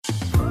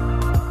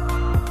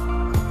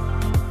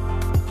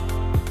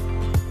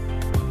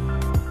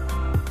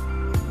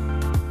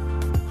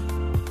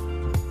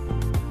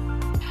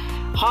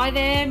Hi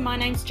there, my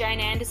name's Jane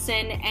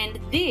Anderson, and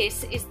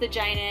this is the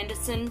Jane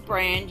Anderson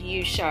Brand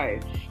You Show.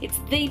 It's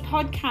the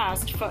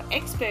podcast for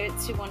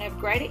experts who want to have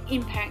greater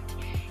impact,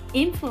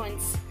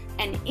 influence,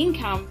 and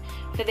income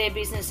for their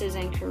businesses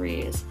and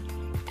careers.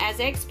 As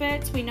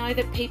experts, we know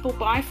that people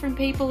buy from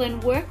people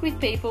and work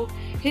with people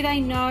who they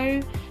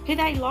know, who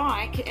they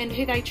like, and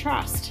who they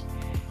trust.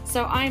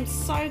 So I am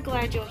so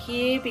glad you're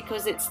here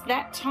because it's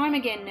that time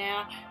again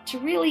now to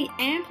really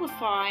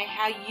amplify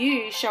how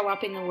you show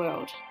up in the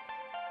world.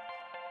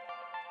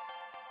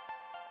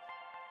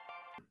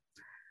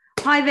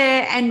 Hi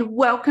there and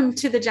welcome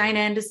to the Jane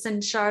Anderson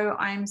Show.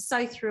 I'm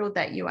so thrilled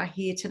that you are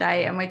here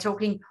today and we're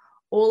talking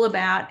all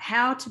about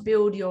how to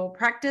build your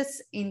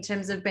practice in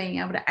terms of being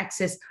able to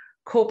access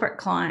corporate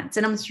clients.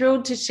 And I'm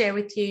thrilled to share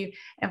with you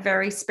a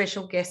very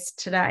special guest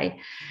today.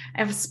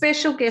 Our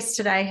special guest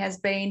today has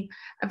been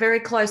a very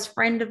close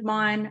friend of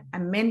mine, a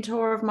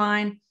mentor of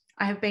mine.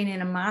 I have been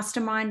in a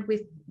mastermind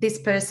with this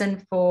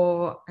person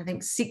for, I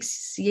think,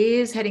 6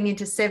 years, heading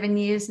into 7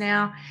 years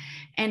now.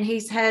 And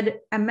he's had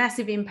a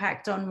massive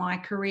impact on my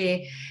career.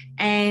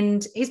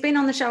 And he's been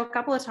on the show a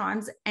couple of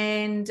times.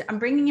 And I'm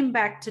bringing him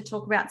back to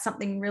talk about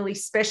something really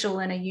special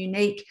and a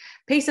unique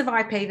piece of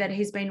IP that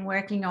he's been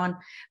working on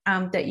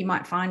that you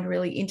might find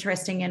really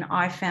interesting and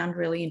I found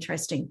really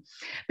interesting.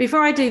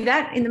 Before I do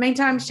that, in the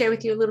meantime, share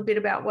with you a little bit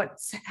about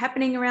what's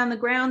happening around the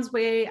grounds.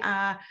 We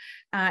are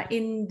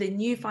in the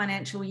new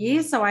financial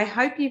year. So I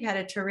hope you've had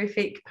a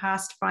terrific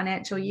past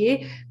financial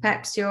year.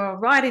 Perhaps you're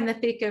right in the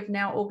thick of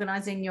now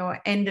organising your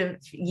end of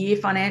year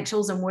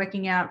financials and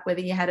working out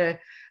whether you had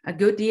a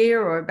good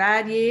year or a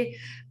bad year.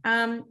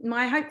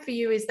 My hope for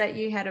you is that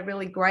you had a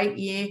really great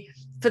year.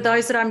 For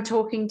those that I'm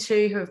talking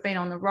to who have been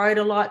on the road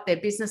a lot, their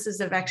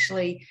businesses have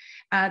actually,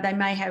 they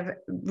may have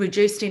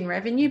reduced in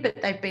revenue, but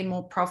they've been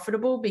more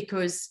profitable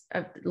because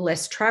of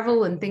less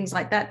travel and things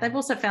like that. They've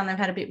also found they've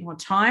had a bit more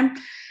time.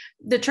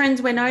 The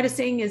trends we're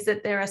noticing is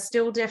that there are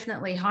still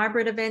definitely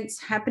hybrid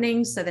events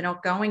happening, so they're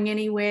not going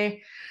anywhere.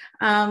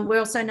 We're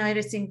also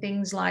noticing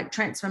things like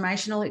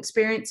transformational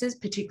experiences,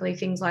 particularly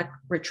things like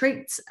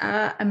retreats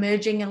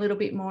emerging a little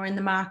bit more in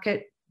the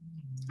market,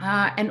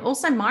 and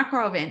also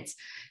micro events.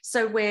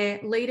 So where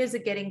leaders are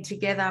getting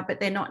together, but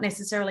they're not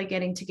necessarily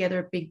getting together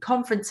at big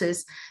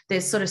conferences,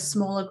 there's sort of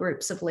smaller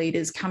groups of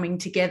leaders coming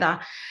together.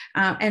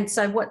 And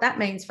so what that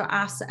means for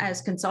us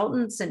as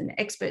consultants and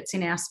experts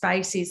in our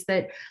space is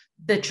that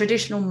the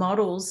traditional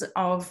models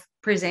of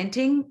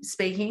presenting,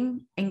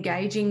 speaking,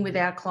 engaging with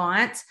our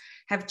clients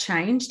have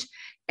changed.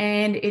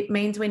 And it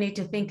means we need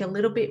to think a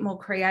little bit more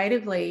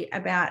creatively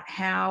about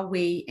how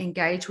we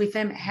engage with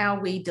them, how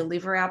we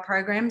deliver our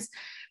programs.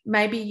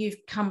 Maybe you've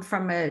come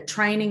from a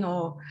training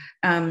or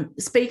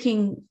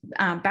speaking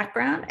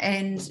background,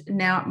 and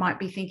now it might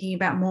be thinking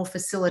about more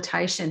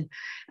facilitation.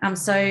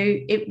 So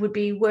it would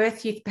be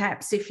worth you,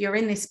 perhaps, if you're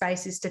in this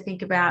space, is to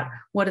think about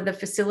what are the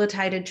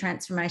facilitated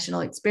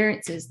transformational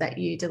experiences that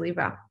you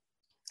deliver.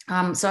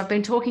 So I've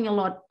been talking a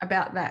lot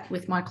about that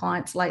with my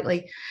clients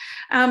lately.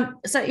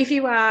 So if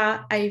you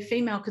are a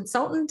female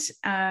consultant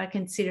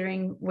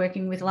considering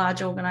working with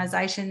large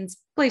organisations,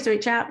 please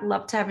reach out.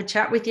 Love to have a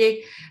chat with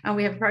you.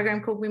 We have a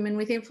program called Women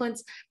with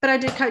Influence, but I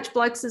do coach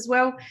blokes as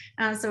well.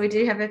 So we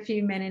do have a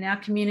few men in our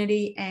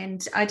community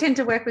and I tend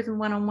to work with them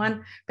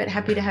one-on-one, but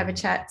happy to have a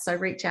chat. So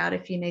reach out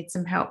if you need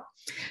some help.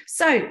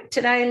 So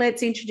today,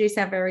 let's introduce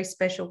our very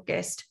special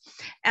guest.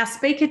 Our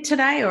speaker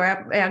today, or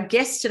our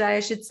guest today, I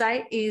should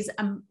say, is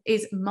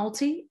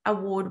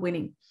multi-award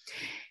winning.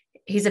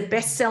 He's a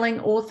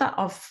best-selling author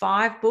of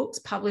 5 books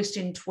published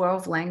in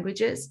 12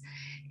 languages.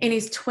 In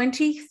his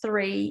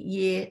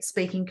 23-year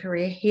speaking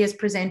career, he has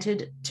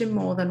presented to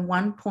more than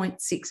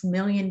 1.6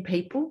 million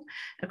people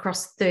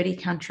across 30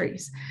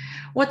 countries.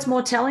 What's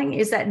more telling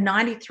is that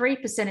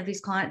 93% of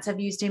his clients have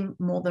used him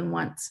more than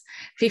once.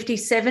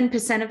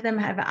 57% of them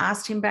have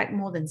asked him back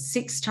more than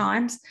 6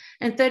 times,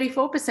 and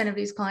 34% of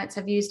his clients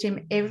have used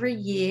him every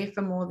year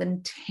for more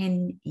than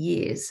 10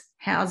 years.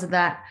 How's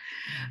that?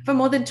 For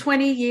more than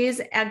 20 years,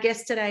 our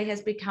guest today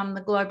has become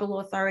the global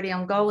authority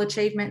on goal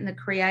achievement and the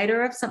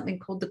creator of something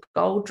called the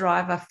Goal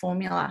Driver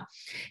Formula.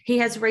 He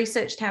has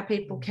researched how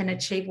people can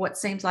achieve what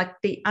seems like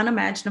the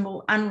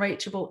unimaginable,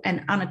 unreachable,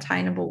 and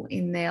unattainable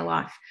in their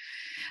life.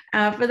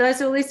 For those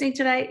who are listening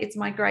today, it's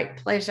my great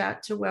pleasure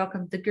to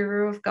welcome the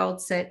guru of goal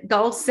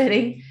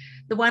setting,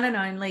 the one and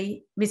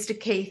only Mr.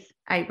 Keith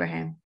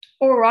Abraham.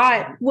 All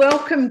right.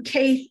 Welcome,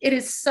 Keith. It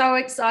is so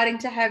exciting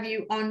to have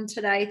you on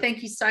today.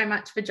 Thank you so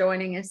much for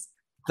joining us.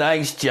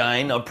 Thanks,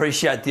 Jane. I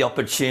appreciate the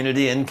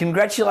opportunity, and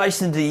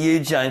congratulations to you,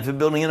 Jane, for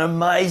building an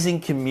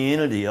amazing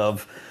community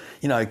of,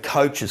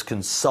 coaches,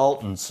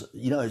 consultants,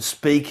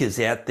 speakers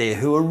out there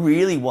who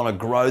really want to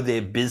grow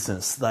their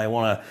business. They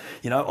want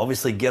to,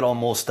 obviously get on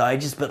more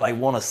stages, but they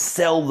want to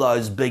sell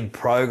those big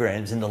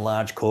programs into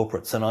large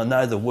corporates. And I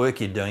know the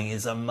work you're doing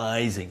is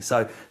amazing.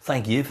 So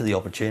thank you for the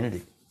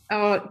opportunity.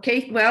 Oh,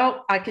 Keith,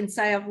 well, I can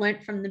say I've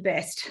learnt from the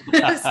best.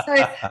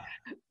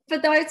 So for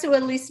those who are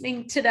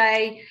listening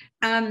today,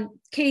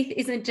 Keith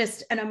isn't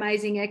just an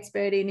amazing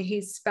expert in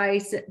his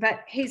space,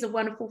 but he's a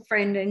wonderful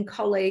friend and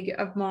colleague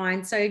of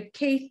mine. So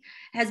Keith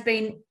has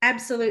been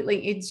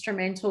absolutely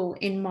instrumental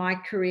in my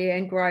career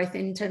and growth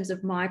in terms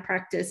of my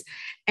practice.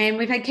 And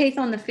we've had Keith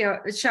on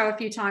the show a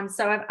few times.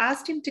 So I've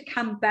asked him to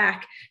come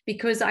back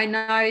because I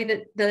know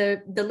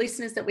that the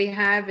listeners that we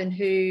have and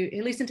who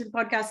listen to the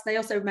podcast, they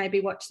also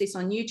maybe watch this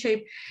on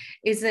YouTube,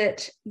 is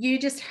that you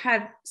just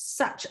have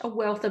such a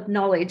wealth of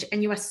knowledge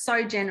and you are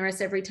so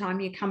generous every time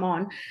you come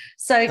on.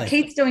 So Thanks.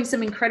 Keith's doing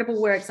some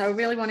incredible work. So I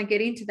really want to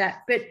get into that.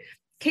 But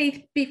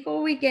Keith,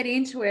 before we get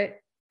into it,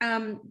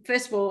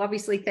 first of all,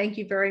 obviously, thank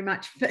you very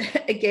much for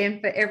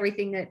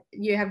everything that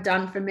you have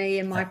done for me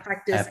and my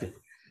practice. Happy.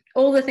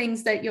 All the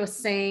things that you're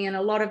seeing and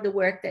a lot of the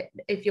work that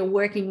if you're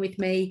working with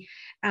me,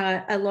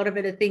 a lot of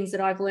it are things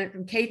that I've learned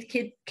from Keith.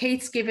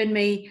 Keith's given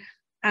me,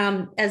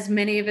 as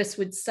many of us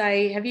would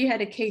say, have you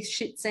had a Keith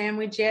shit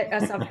sandwich yet?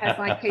 As I've had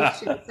my Keith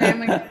shit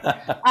sandwich.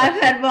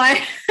 I've had my...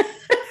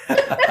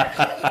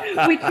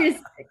 which is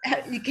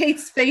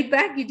Keith's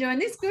feedback. You're doing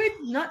this good,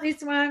 not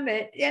this one,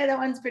 but yeah, that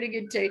one's pretty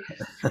good too.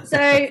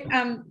 So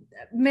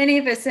many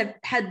of us have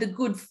had the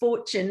good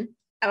fortune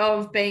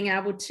of being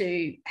able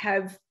to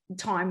have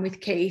time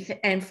with Keith,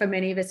 and for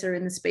many of us who are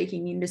in the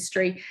speaking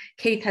industry,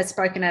 Keith has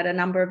spoken at a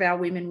number of our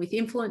Women with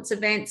Influence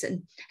events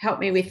and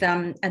helped me with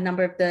a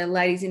number of the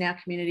ladies in our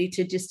community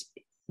to just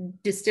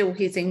distill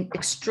his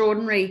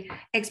extraordinary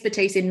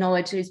expertise in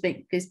knowledge, who's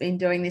been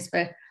doing this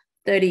for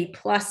 30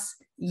 plus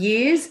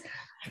years.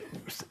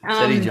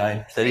 Steady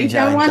Jane.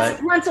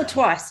 Once or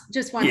twice,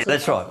 just once. Yeah,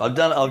 that's right. I've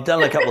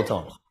done it a couple of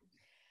times.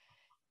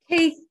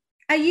 Keith,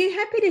 are you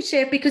happy to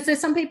share, because there's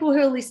some people who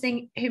are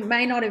listening who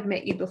may not have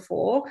met you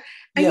before.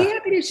 Are you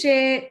happy to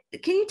share?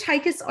 Can you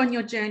take us on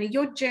your journey?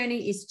 Your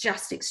journey is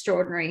just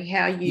extraordinary,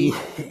 how you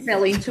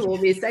fell into all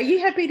this. Are you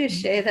happy to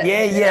share that?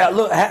 Yeah.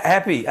 Look,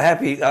 happy.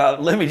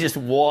 Let me just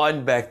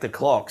wind back the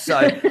clock.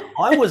 So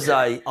I was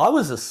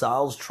a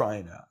sales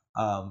trainer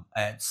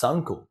at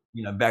Suncorp,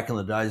 back in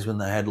the days when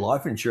they had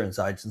life insurance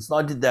agents. And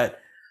I did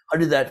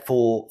that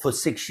for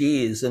 6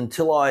 years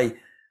until I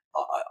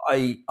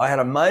had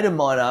a mate of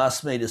mine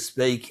ask me to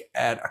speak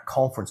at a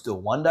conference, do a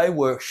one-day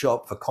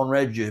workshop for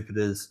Conrad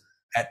Jupiter's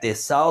at their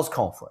sales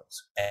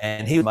conference.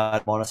 And he was a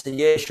mate of mine. I said,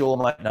 yeah, sure,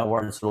 mate, no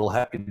worries at all,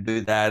 happy to do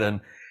that. And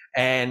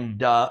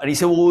he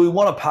said, well, we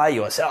want to pay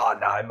you. I said, oh,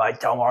 no, mate,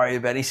 don't worry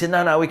about it. He said,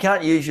 no, we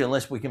can't use you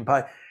unless we can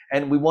pay.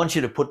 And we want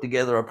you to put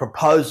together a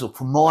proposal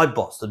for my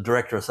boss, the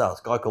director of sales,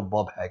 a guy called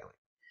Bob Hagley.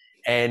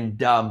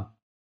 And I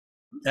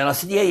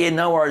said, yeah,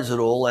 no worries at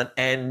all.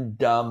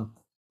 And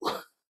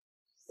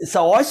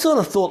so I sort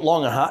of thought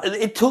long and hard.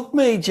 It took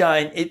me,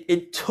 Jane,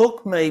 it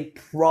took me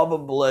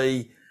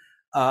probably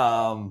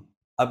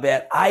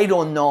about 8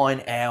 or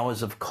 9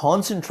 hours of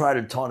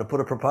concentrated time to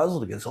put a proposal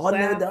together. So I'd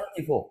never done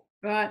it before.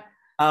 Right.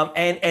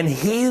 And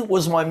here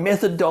was my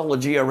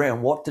methodology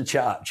around what to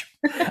charge.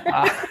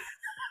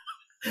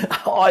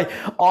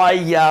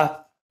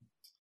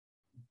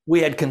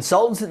 We had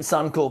consultants at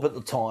Suncorp at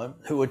the time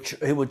who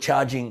were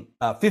charging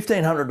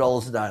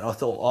 $1,500 a day, and I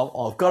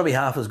thought, I've got to be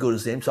half as good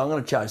as them, so I'm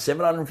going to charge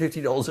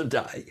 $750 a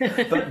day.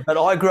 But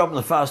I grew up in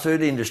the fast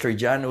food industry,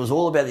 Jane. It was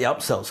all about the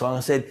upsell. So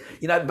I said,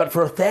 but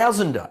for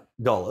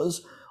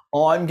 $1,000,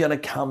 I'm going to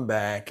come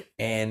back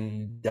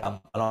and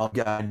I'm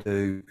going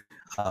to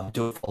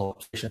do a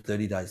follow-up session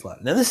 30 days later.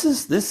 Now this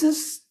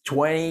is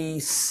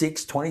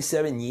 26,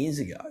 27 years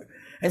ago.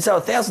 And so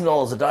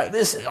 $1,000 a day,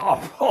 this is,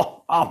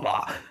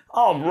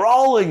 I'm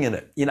rolling in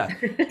it,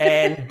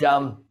 and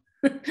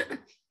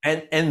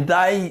and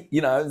they,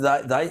 now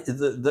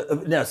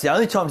it's the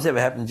only time it's ever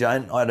happened,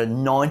 Jane. I had a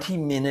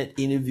 90-minute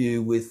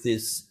interview with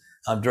this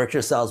director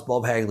of sales,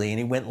 Bob Hagley, and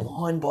he went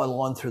line by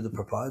line through the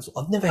proposal.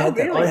 I've never had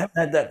that. Really? I haven't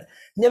had that.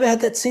 Never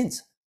had that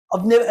since.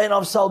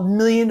 I've sold $1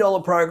 million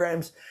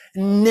programs.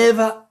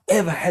 Never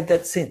ever had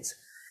that since.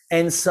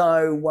 And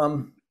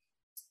so,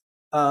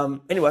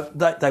 anyway,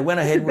 they went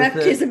ahead with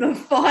baptism of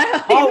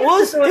fire. Oh, it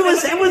was.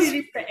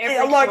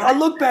 Like I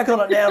look back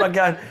on it now and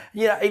I go,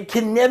 it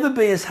can never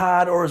be as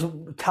hard or as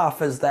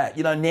tough as that.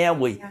 Now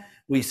we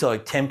sort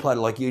of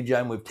templated, like you,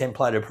 Jane. We've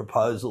templated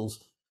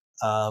proposals.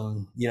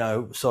 Whether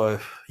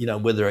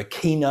a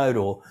keynote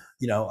or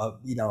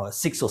a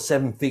 6 or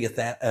 7 figure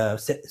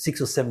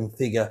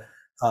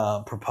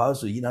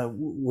proposal.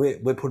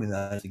 We're putting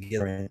those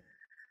together in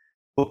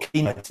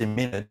keynotes in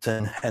minutes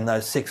and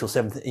those 6 or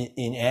 7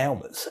 in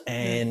hours.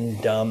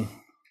 And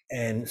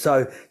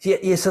so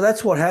so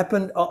that's what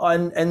happened.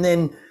 And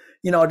then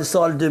I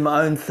decided to do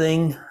my own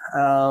thing,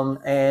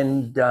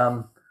 and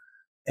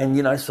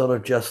sort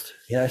of just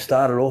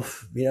started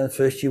off. The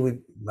first year we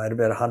made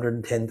about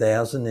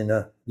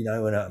 110,000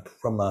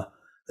 from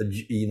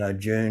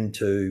June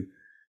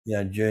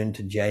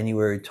to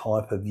January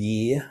type of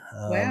year.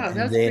 Wow, that was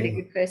a pretty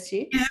good first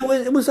year. Yeah,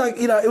 it was like,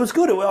 it was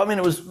good. It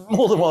was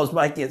more than what I was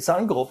making at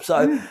Suncorp.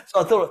 So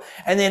I thought,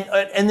 and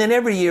then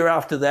every year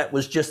after that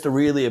was just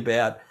really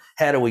about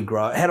how do we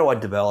grow? How do I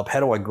develop?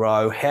 How do I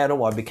grow? How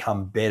do I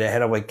become better? How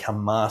do I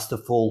become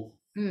masterful?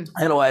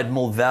 How do I add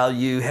more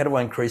value? How do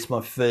I increase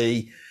my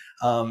fee?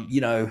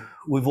 You know,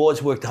 we've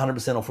always worked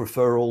 100% off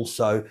referrals.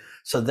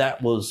 So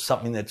that was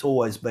something that's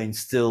always been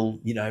still,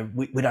 you know,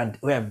 we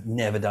have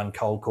never done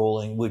cold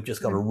calling. We've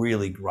just got a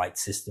really great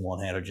system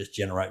on how to just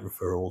generate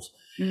referrals,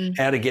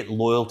 how to get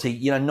loyalty.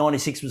 You know,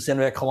 96% of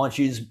our clients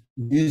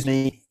use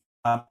me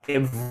has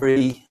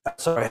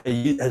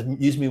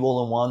used me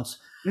more than once.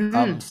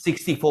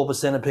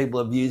 64% of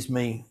people have used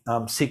me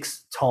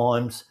 6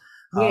 times.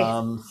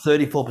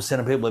 34%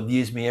 of people have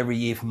used me every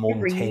year for more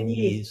than 10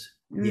 years.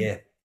 Yeah.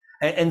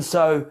 And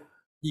so,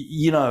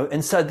 you know,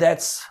 and so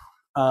that's,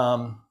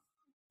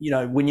 you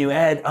know, when you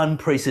add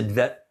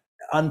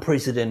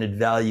unprecedented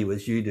value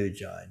as you do,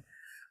 Jane,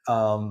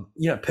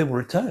 you know, people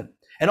return.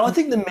 And I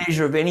think the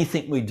measure of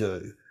anything we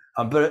do,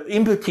 but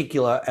in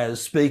particular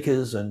as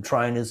speakers and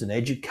trainers and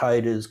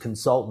educators,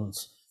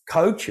 consultants,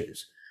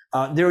 coaches,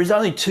 there is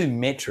only 2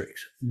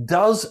 metrics.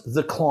 Does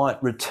the client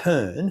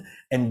return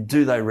and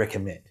do they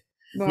recommend?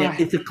 Right. Now,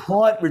 if the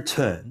client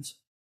returns,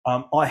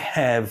 I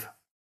have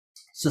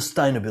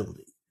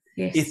sustainability.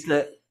 Yes. If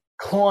the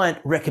client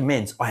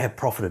recommends, I have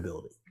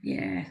profitability.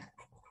 Yeah.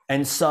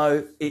 And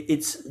so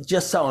it's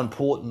just so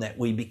important that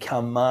we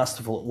become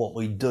masterful at what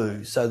we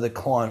do. So the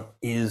client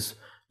is,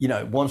 you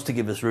know, wants to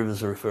give us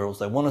rivers of referrals.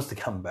 They want us to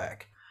come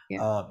back, you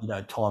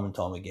know, time and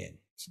time again.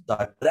 So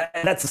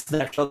that's a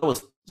snapshot. That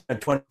was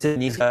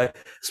 27 years ago.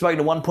 Spoken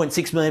to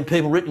 1.6 million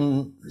people,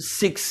 written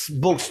 6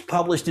 books,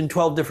 published in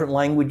 12 different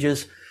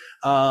languages.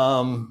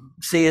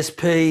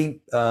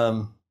 CSP,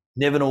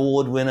 Nevin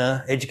Award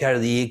winner, Educator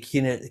of the Year,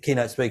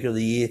 Keynote Speaker of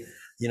the Year.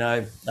 You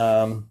know,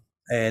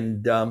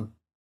 and I'm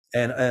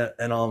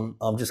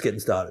just getting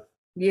started.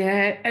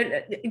 Yeah,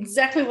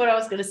 exactly what I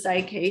was going to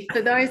say, Keith.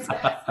 For those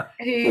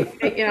who,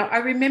 you know, I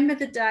remember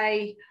the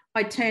day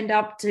I turned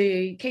up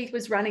to, Keith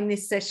was running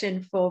this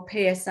session for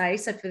PSA.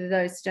 So for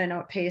those who don't know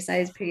what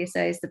PSA is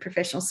the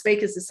Professional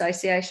Speakers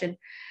Association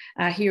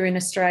here in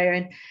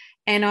Australia.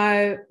 And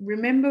I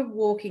remember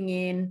walking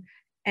in,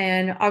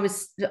 and I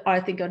was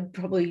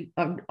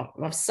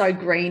so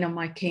green on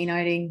my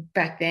keynoting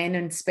back then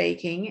and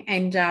speaking.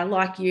 And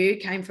like you,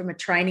 came from a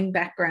training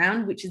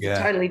background, which is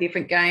a totally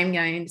different game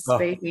going into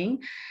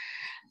speaking.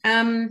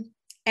 And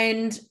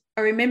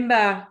I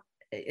remember,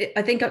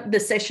 I think the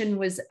session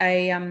was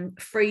a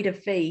free to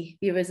fee.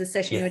 It was a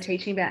session you were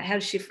teaching about how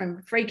to shift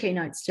from free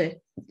keynotes to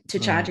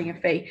charging a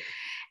fee.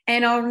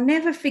 And I'll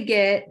never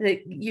forget that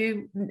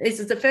this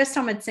is the first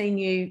time I'd seen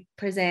you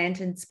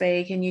present and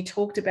speak, and you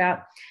talked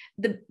about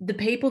the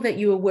people that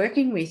you were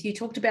working with. You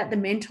talked about the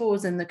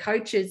mentors and the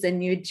coaches,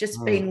 and you'd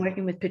just been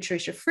working with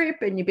Patricia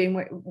Fripp, and you've been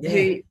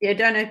who I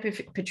don't know who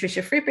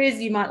Patricia Fripp is.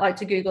 You might like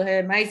to Google her.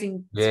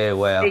 Amazing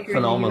speaker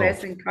phenomenal in the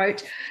US and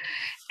coach.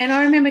 And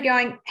I remember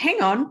going,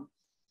 hang on,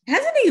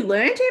 hasn't he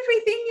learned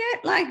everything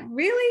yet? Like,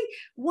 really?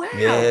 Wow.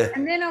 Yeah.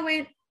 And then I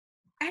went,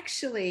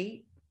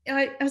 actually,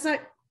 I was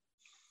like,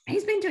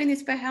 he's been doing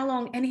this for how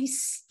long? And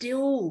he's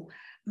still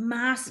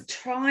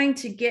trying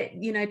to get,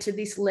 you know, to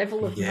this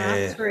level of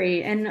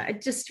mastery. And I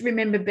just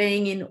remember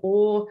being in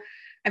awe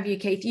of you,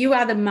 Keith. You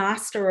are the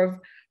master of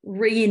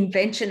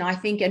reinvention, I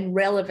think, and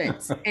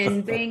relevance,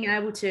 and being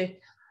able to,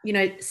 you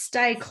know,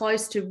 stay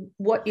close to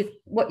what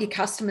your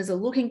customers are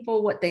looking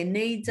for, what their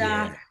needs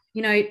are.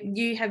 You know,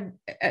 you have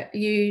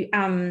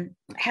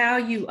how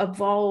you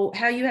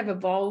have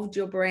evolved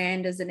your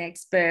brand as an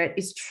expert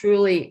is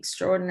truly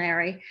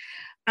extraordinary.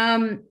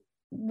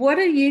 What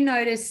do you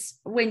notice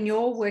when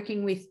you're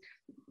working with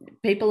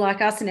people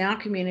like us in our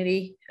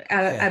community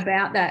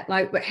about that?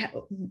 Like,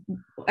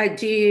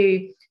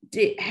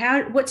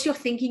 what's your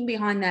thinking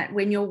behind that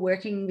when you're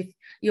working with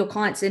your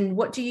clients, and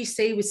what do you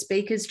see with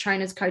speakers,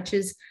 trainers,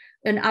 coaches,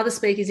 and other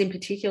speakers in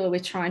particular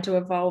with trying to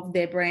evolve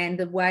their brand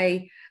the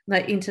way,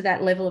 like, into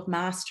that level of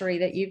mastery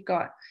that you've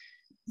got?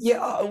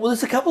 Yeah, well,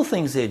 there's a couple of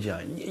things there,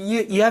 Jane.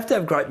 You have to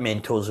have great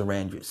mentors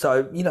around you.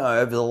 So, you know,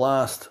 over the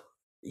last,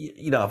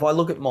 you know, if I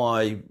look at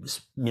my, you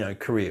know,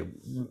 career,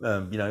 you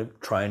know,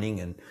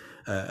 training and,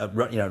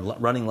 you know,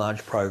 running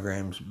large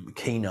programs,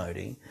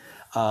 keynoting,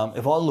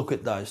 if I look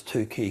at those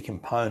 2 key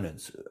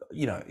components,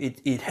 you know,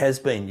 it has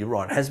been, you're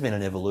right, it has been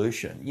an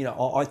evolution. You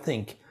know, I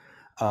think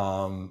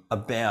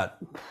about,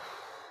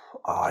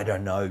 I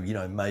don't know, you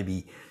know,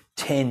 maybe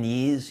 10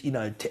 years, you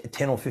know,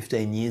 10 or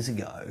 15 years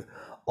ago,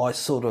 I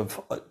sort of,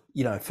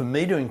 you know, for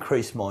me to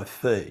increase my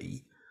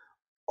fee,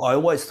 I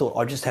always thought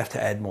I just have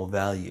to add more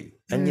value.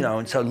 And, you know,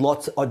 and so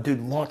I do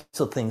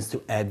lots of things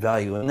to add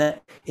value, and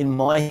that in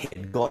my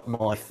head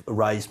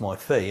raised my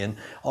fee. And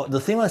the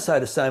thing I say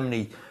to so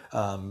many,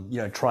 you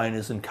know,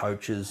 trainers and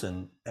coaches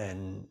and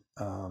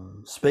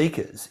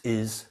speakers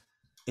is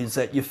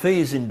that your fee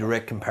is in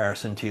direct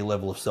comparison to your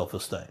level of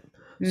self-esteem.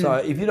 So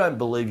if you don't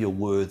believe you're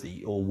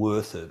worthy or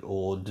worth it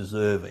or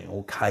deserving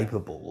or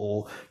capable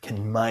or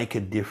can make a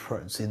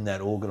difference in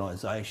that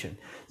organisation,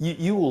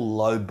 you will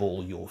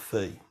lowball your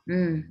fee.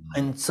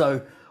 And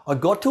so I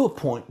got to a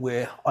point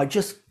where I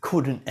just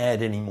couldn't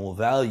add any more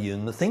value.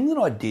 And the thing that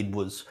I did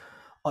was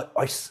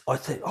I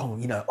said, oh,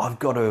 you know, I've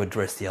got to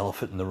address the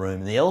elephant in the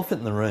room. And the elephant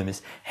in the room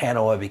is, how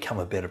do I become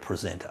a better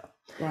presenter?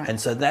 Right. And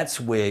so that's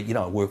where,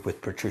 I work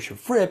with Patricia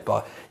Fripp.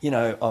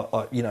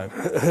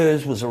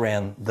 Hers was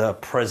around the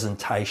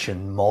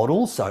presentation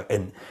model. So,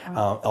 and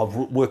I've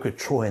worked with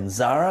Troy and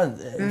Zara.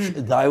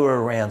 They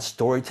were around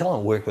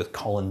storytelling. I worked with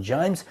Colin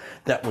James.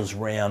 That was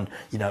around,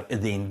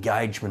 the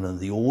engagement of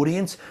the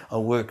audience. I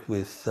worked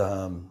with,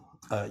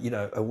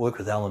 I work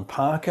with Alan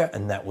Parker,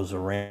 and that was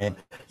around,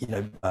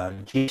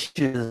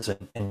 gestures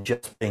and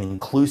just being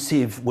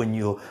inclusive when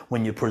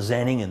you're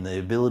presenting, and the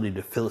ability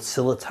to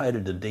facilitate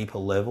at a deeper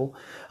level.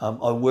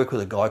 I work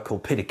with a guy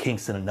called Peter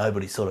Kingston, and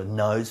nobody sort of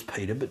knows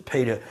Peter, but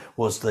Peter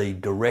was the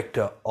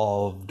director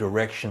of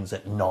directions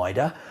at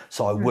NIDA.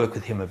 So I work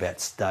with him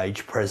about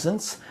stage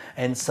presence.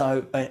 And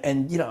so,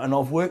 and I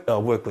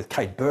work with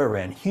Kate Burr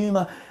around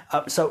humour.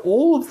 So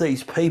all of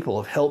these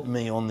people have helped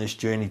me on this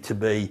journey to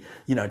be,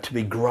 to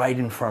be great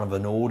in front of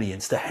an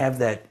audience, to have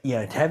that,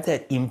 to have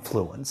that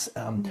influence,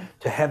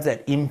 to have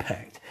that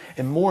impact.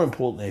 And more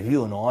importantly, if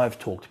you and I have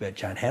talked about,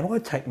 Jane, how do I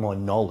take my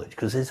knowledge?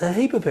 Because there's a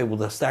heap of people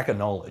with a stack of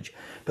knowledge,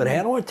 but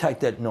how do I take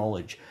that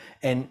knowledge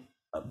and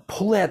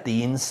pull out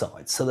the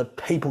insights so that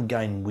people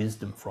gain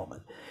wisdom from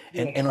it?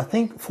 And I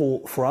think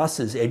for us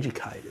as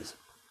educators,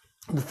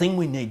 the thing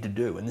we need to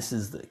do, and this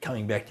is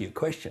coming back to your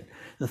question,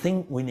 the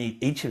thing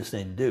each of us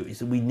need to do is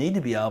that we need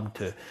to be able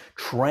to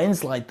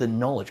translate the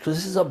knowledge, because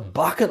this is a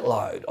bucket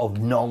load of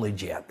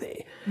knowledge out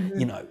there,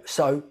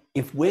 So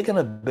if we're going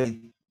to be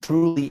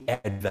truly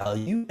add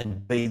value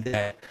and be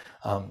that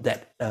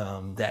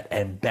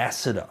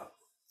ambassador,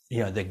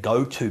 the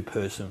go-to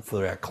person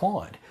for our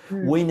client,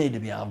 we need to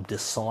be able to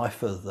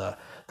decipher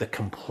the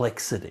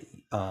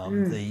complexity,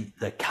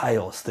 the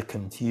chaos, the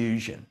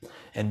confusion,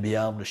 and be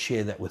able to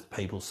share that with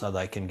people so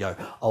they can go,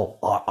 oh,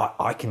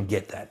 I can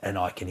get that, and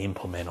I can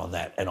implement on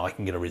that, and I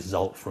can get a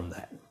result from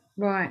that.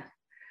 Right.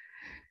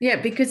 Yeah,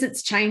 because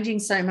it's changing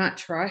so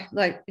much, right?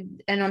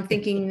 And I'm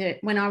thinking that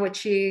when I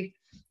watch you,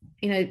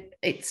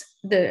 it's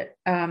the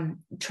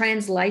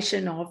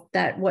translation of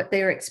that, what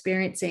they're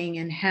experiencing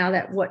and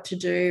what to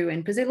do.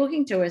 And because they're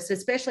looking to us,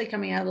 especially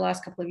coming out of the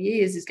last couple of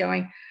years, is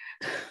going,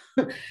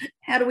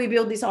 how do we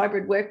build this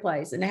hybrid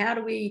workplace, and how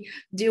do we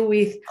deal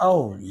with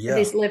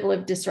this level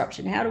of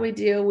disruption? How do we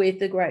deal with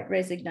the Great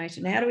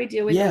Resignation? How do we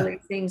deal with all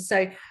these things?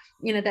 So,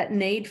 that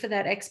need for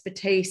that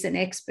expertise and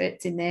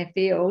experts in their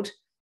field.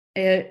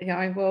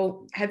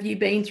 Well, have you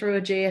been through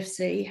a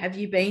GFC? Have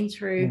you been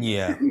through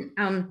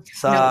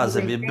SARS?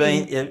 Have you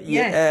been?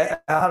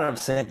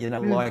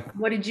 100%. Like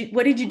what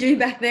did you do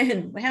back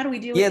then? How do we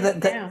deal with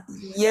that now?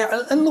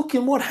 And look,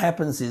 and what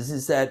happens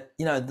is that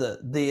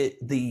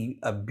the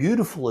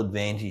beautiful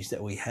advantage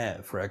that we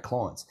have for our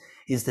clients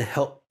is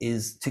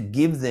to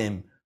give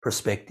them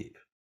perspective.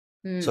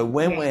 So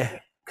when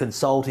we're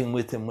consulting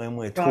with them, when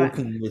we're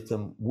talking with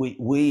them,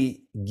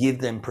 we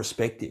give them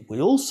perspective. We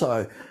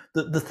also,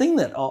 the thing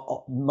that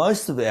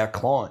most of our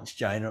clients,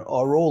 Jane,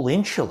 are all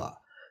insular.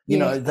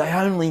 They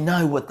only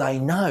know what they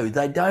know.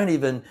 They don't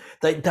even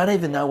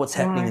know what's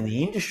happening in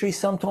the industry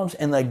sometimes,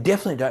 and they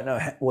definitely don't know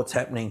what's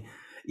happening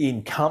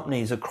in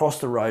companies across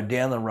the road,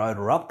 down the road,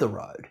 or up the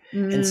road.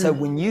 And so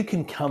when you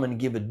can come and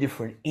give a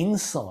different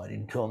insight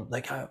into them,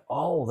 they go,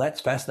 oh, that's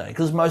fascinating.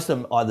 Because most of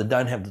them either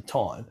don't have the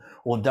time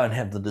or don't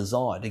have the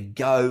desire to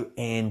go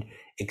and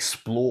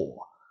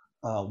explore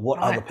what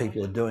other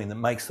people are doing that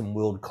makes them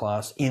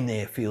world-class in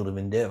their field of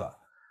endeavour.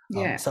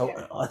 So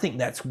I think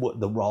that's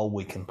what the role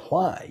we can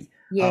play.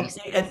 Yes.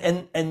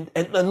 And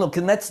look,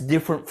 and that's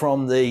different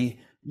from the,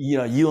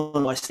 you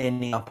and I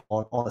standing up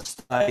on a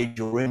stage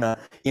or in a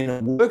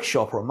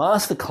workshop or a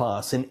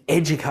masterclass and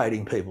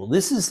educating people.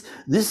 This is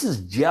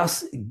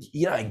just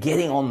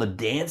getting on the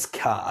dance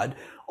card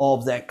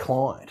of that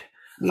client.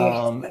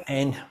 Yes.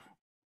 And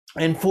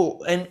I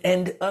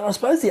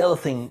suppose the other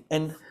thing,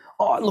 and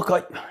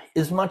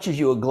as much as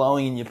you were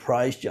glowing in your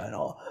praise, Jane,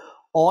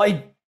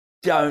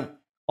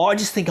 I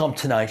just think I'm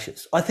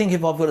tenacious. I think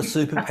if I've got a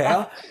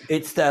superpower,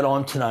 it's that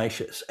I'm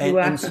tenacious,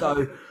 and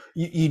so.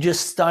 You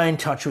just stay in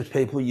touch with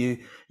people. You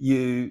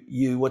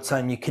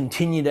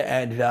continue to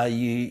add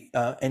value,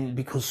 and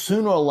because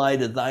sooner or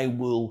later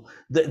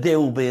there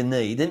will be a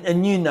need.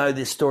 And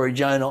this story,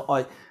 Jane.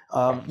 I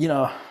had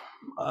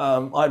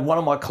one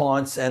of my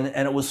clients, and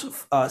it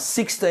was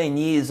 16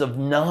 years of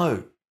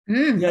no.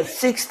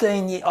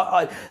 16 years.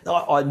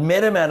 I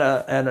met him at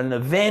an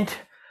event.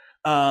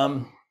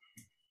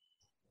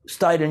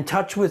 Stayed in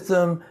touch with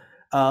them.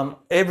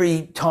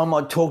 Every time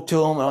I talk to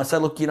them, and I say,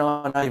 look, I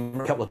know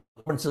you've a couple of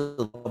conferences,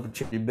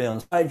 opportunity to be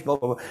on stage, blah,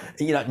 blah, blah.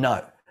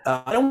 No.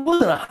 It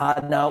wasn't a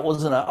hard no. It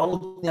wasn't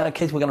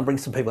Keith, we're going to bring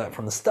some people out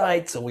from the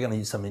States, or we're going to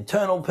use some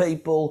internal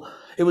people.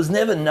 It was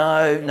never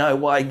no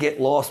way,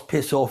 get lost,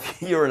 piss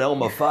off, you're an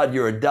Elmer Fudd,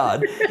 you're a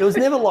dud. It was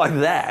never like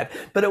that,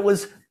 but it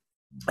was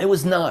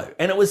no.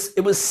 And it was,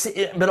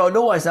 but I'd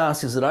always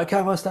ask, is it okay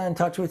if I stay in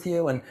touch with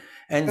you?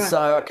 And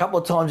so a couple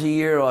of times a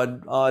year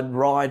I'd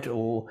write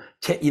or,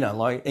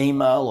 like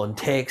email and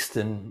text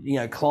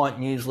and, client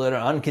newsletter,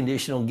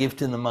 unconditional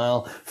gift in the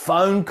mail,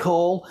 phone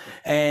call.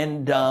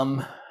 And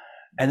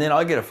then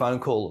I get a phone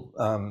call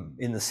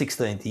in the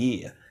 16th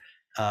year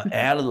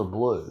out of the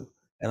blue.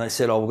 and they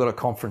said, "Oh, we've got a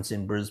conference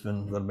in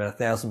Brisbane. We've got about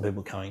 1,000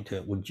 people coming to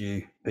it. Would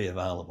you be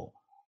available?"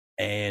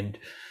 And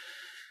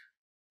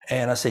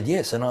I said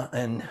yes. And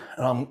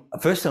I'm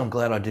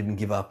glad I didn't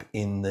give up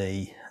in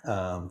the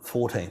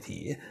 14th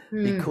year,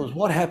 because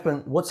what's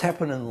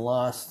happened in the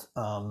last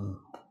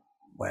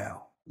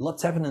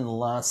what's happened in the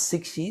last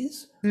 6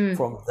 years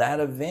from that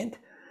event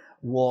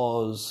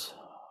was,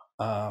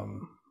 I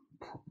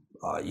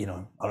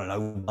don't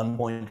know,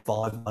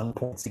 1.5,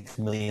 1.6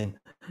 million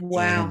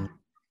in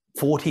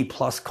 40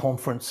 plus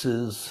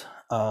conferences,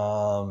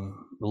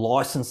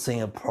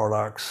 licensing of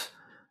products,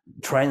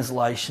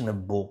 translation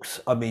of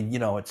books. I mean,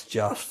 it's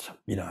just,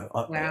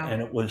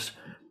 and it was,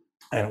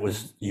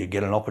 you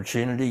get an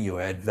opportunity, you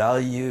add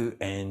value,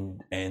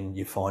 and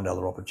you find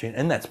other opportunities.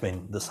 And that's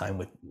been the same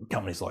with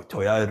companies like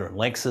Toyota and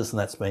Lexus, and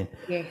that's been,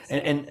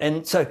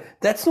 and so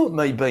that's not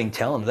me being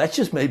talented, that's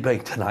just me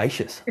being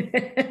tenacious.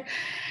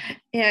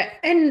 Yeah,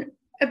 and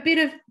a bit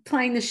of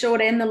playing the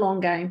short and the long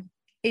game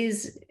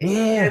is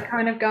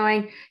kind of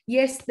going,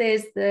 yes,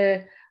 there's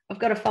I've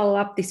got to follow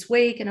up this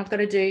week, and I've got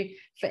to do,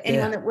 for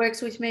anyone that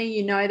works with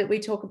me, that we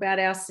talk about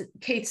our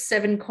Keith's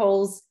 7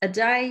 calls a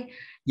day.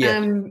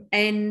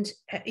 And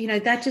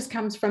that just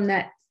comes from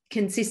that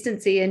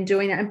consistency and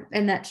doing that,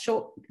 and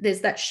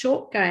there's that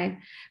short game,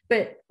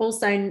 but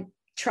also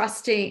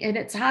trusting. And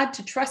it's hard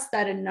to trust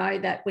that and know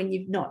that when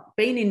you've not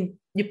been in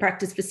your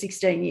practice for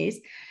 16 years,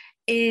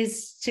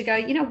 is to go,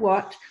 you know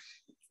what,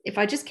 if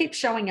I just keep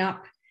showing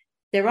up,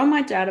 they're on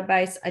my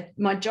database.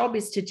 My job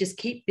is to just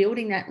keep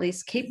building that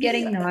list, keep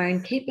getting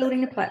known, keep building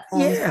the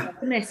platform, the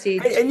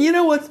message. And you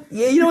know what?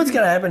 You know what's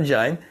going to happen,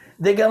 Jane?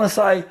 They're going to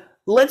say,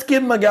 "Let's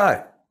give them a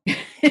go," and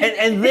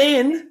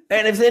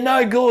if they're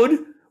no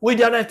good, we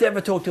don't have to ever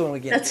talk to them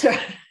again. That's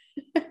right.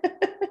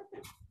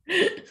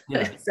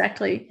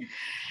 Exactly.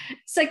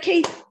 So,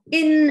 Keith,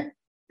 in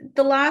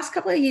the last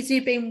couple of years,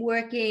 you've been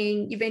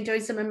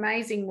doing some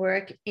amazing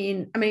work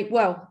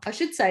I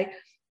should say,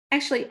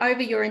 actually,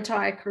 over your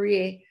entire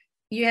career,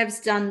 you have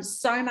done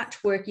so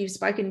much work. You've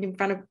spoken in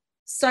front of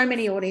so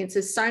many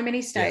audiences, so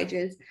many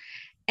stages,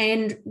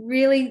 and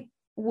really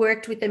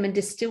worked with them and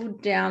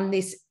distilled down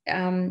this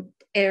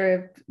area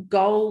of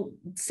goal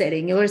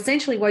setting, or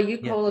essentially what you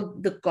call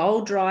the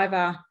goal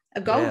driver,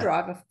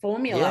 driver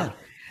formula.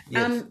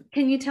 Yes.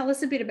 Can you tell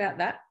us a bit about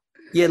that?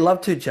 Yeah,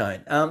 love to,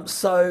 Jane.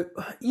 So,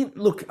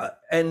 look,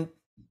 and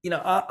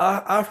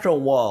after a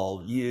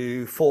while,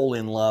 you fall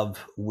in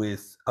love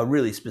with a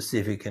really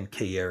specific and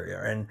key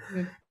area, and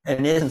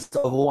in essence,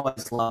 I've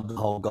always loved the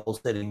whole goal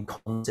setting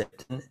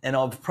concept, and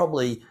I've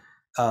probably,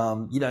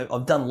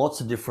 I've done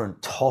lots of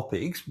different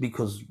topics,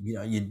 because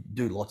you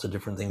do lots of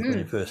different things when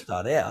you first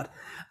start out.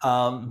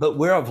 But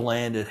where I've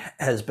landed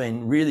has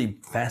been really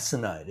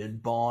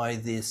fascinated by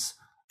this,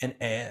 and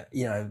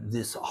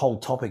this whole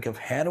topic of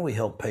how do we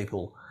help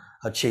people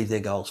achieve their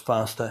goals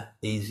faster,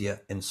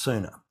 easier, and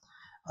sooner,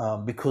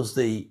 because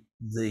the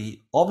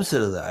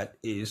opposite of that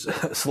is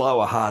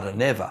slower, harder,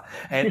 never,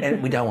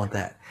 and we don't want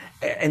that.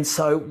 And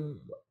so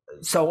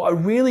I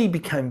really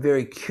became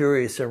very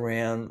curious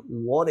around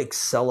what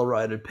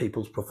accelerated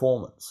people's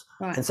performance.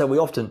 Right. And so we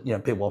often,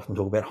 people often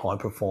talk about high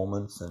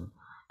performance and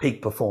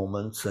peak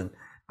performance,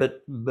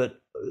 but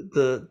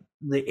the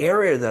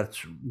area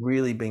that's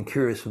really been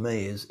curious for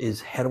me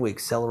is how do we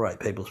accelerate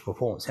people's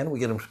performance? How do we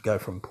get them to go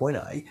from point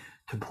A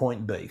to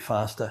point B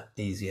faster,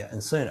 easier,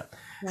 and sooner?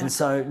 Right. And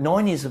so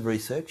 9 years of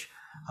research,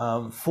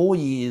 4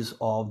 years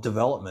of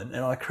development,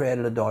 and I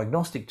created a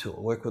diagnostic tool.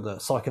 I worked with a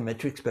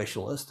psychometric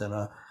specialist and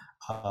a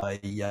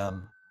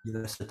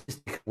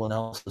statistical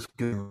analysis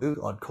guru,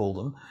 I'd call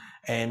them,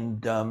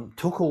 and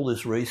took all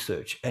this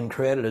research and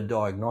created a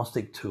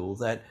diagnostic tool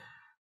that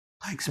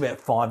takes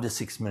about 5 to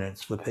 6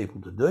 minutes for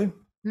people to do.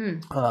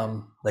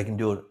 They can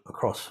do it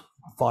across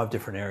 5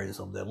 different areas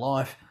of their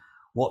life.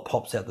 What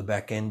pops out the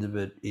back end of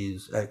it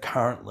is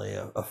currently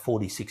a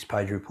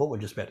 46-page report. We're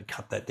just about to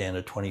cut that down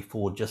to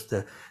 24 just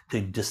to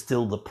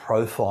distill the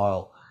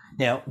profile.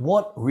 Now,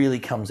 what really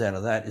comes out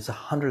of that is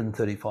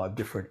 135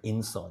 different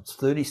insights,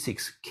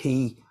 36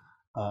 key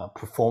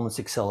performance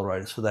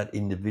accelerators for that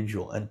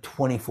individual, and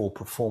 24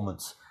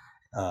 performance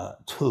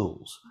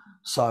tools.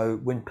 So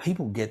when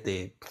people get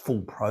their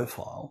full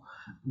profile,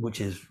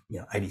 which is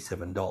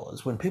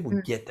 $87, when people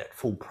get that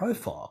full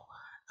profile,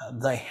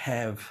 they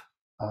have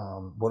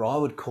what I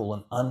would call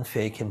an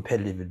unfair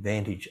competitive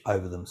advantage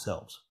over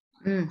themselves.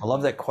 I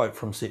love that quote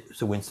from Sir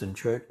Winston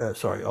Churchill.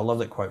 I love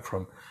that quote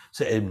from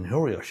Sir Edmund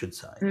Hillary, I should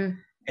say. And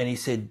he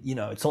said,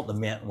 it's not the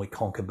mountain we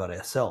conquer, but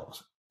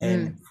ourselves.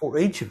 And for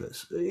each of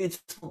us, it's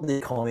not the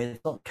economy,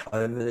 it's not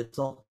COVID, it's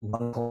not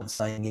one client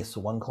saying yes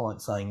or one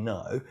client saying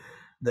no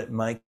that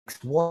makes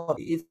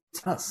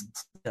it's us.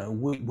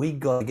 We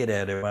got to get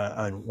out of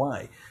our own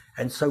way.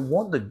 And so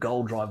what the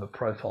goal driver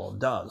profile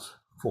does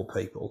for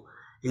people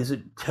is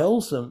it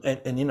tells them,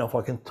 and if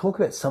I can talk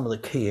about some of the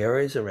key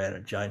areas around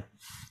it, Jane,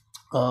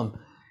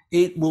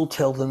 it will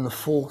tell them the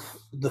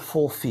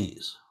four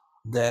fears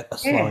that are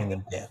slowing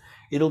them down.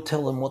 It'll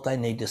tell them what they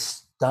need to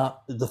start,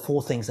 the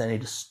 4 things they need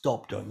to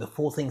stop doing, the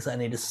 4 things they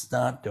need to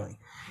start doing.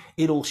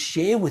 it'll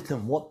share with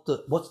them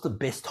what's the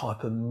best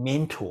type of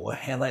mentor,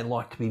 how they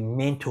like to be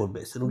mentored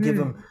best. It'll give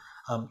them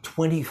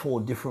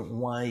 24 different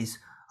ways,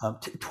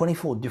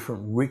 24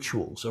 different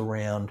rituals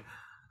around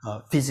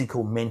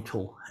physical,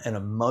 mental, and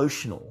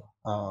emotional,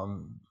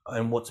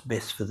 and what's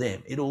best for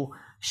them. It'll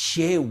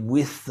share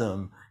with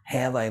them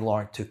how they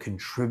like to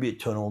contribute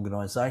to an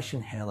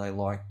organisation, how they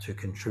like to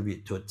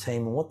contribute to a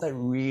team, and what they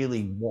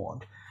really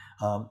want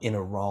in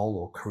a role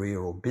or career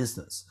or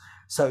business.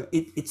 So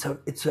it's a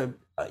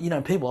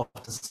people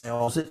often say,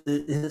 oh, is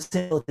it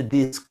similar to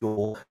DISC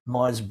or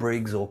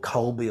Myers-Briggs or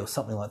Colby or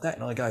something like that?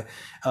 And I go,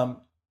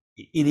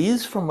 it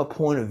is from a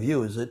point of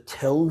view as it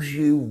tells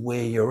you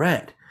where you're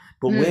at.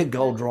 But where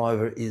Goal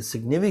Driver is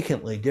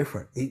significantly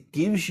different, it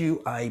gives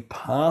you a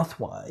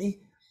pathway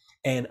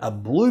and a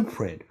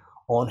blueprint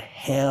on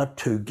how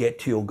to get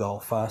to your goal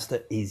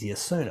faster, easier,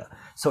 sooner.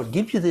 So it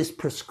gives you this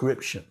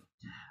prescription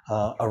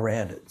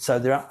around it. So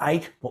there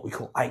are what we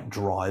call 8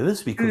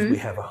 drivers, because we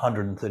have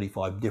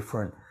 135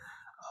 different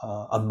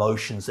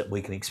emotions that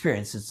we can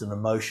experience. It's an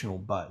emotional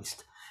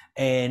based.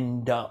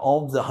 And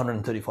of the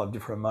 135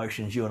 different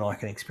emotions you and I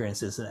can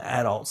experience as an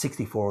adult,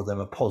 64 of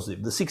them are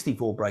positive. The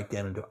 64 break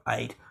down into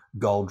 8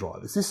 goal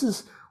drivers. This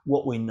is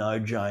what we know,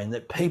 Jane,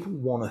 that people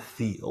want to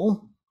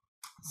feel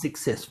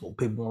successful,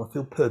 people want to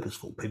feel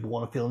purposeful, people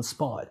want to feel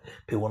inspired,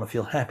 people want to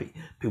feel happy,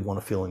 people want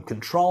to feel in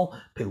control,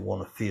 people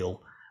want to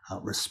feel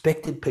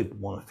respected, people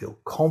want to feel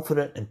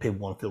confident, and people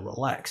want to feel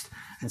relaxed.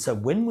 And so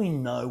when we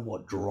know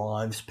what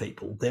drives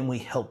people, then we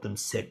help them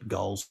set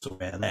goals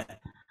around that.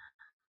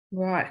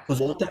 Right. Because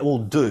what that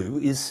will do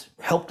is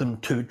help them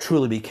to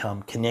truly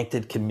become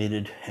connected,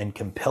 committed, and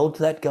compelled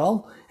to that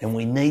goal. And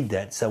we need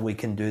that so we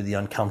can do the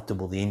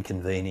uncomfortable, the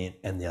inconvenient,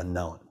 and the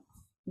unknown.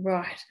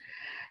 Right.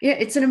 Yeah,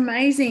 it's an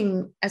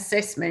amazing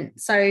assessment.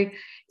 So,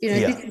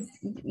 this is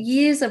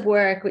years of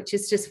work, which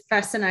is just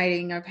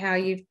fascinating, of how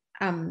you've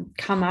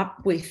come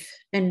up with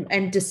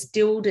and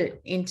distilled it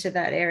into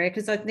that area.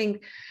 Because I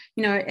think,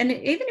 and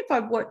even if I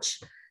watch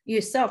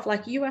yourself,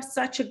 like, you are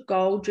such a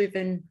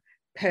goal-driven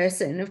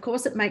person. Of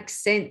course, it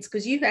makes sense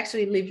because you've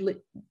actually lived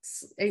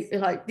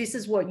like, this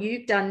is what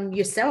you've done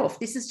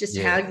yourself. This is just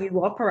how you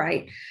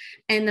operate.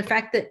 And the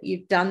fact that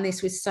you've done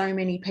this with so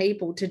many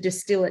people to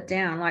distill it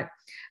down, like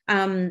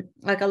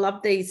I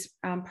love these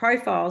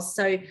profiles.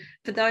 So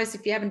for those,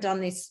 if you haven't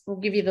done this, we'll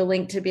give you the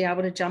link to be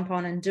able to jump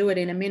on and do it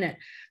in a minute.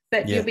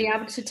 But you'll be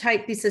able to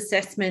take this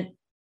assessment.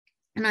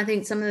 And I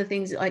think some of the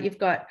things, like, you've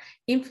got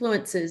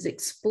influencers,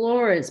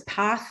 explorers,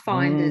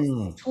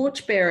 pathfinders,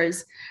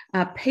 torchbearers,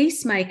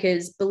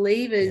 peacemakers,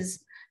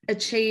 believers,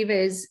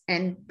 achievers,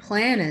 and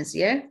planners.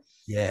 Yeah.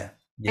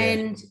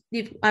 And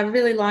I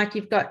really like,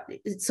 you've got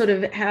sort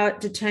of how it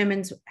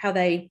determines how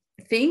they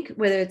think,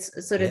 whether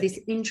it's sort of this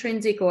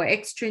intrinsic or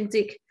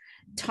extrinsic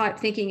type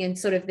thinking, and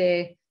sort of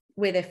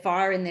where their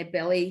fire in their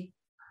belly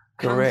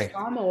comes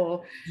from,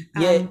 or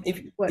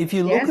if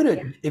you look at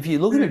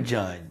it,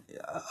 Jane,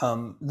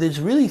 there's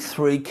really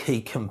 3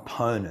 key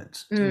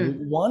components.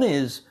 One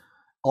is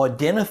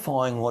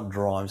identifying what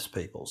drives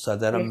people, so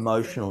that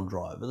emotional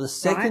driver. The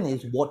second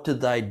is, what do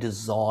they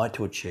desire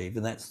to achieve,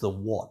 and that's the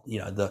what.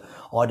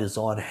 I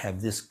desire to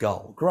have this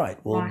goal. Great.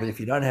 Well, but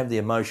if you don't have the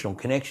emotional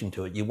connection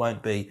to it, you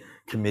won't be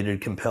committed,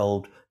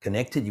 compelled,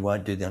 connected. You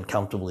won't do the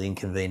uncomfortable, the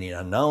inconvenient,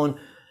 unknown.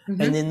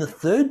 And then the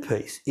third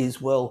piece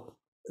is, well,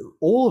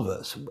 all of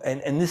us,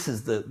 and this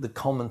is the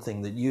common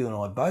thing that you and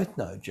I both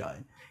know,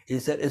 Jane,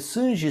 is that as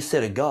soon as you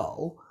set a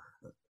goal,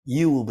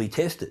 you will be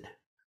tested.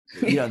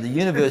 The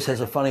universe has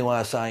a funny way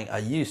of saying, "Are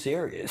you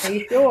serious? Are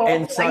you sure?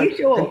 And so, are you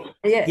sure?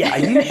 Are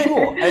you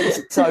sure?"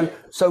 And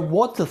so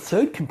what the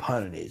third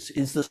component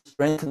is the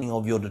strengthening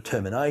of your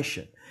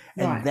determination,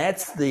 and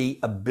that's the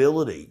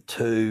ability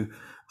to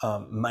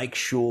make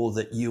sure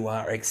that you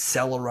are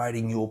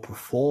accelerating your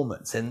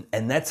performance, and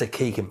that's a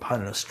key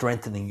component of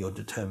strengthening your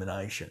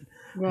determination,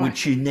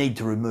 which you need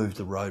to remove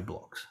the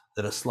roadblocks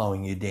that are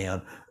slowing you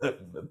down,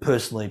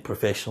 personally,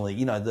 professionally.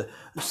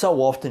 So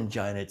often,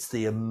 Jane, it's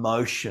the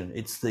emotion.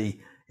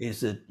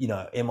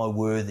 Am I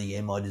worthy?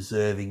 Am I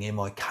deserving? Am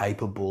I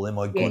capable? Am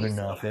I good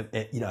enough?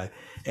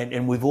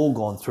 And we've all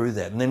gone through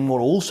that. And then what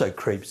also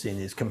creeps in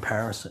is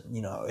comparison.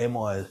 Am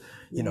I,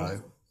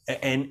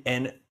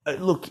 and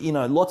look,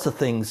 lots of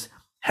things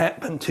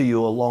happen to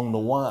you along the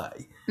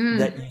way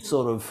that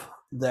you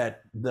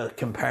that the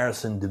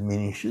comparison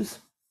diminishes.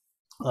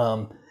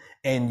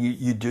 And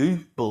you do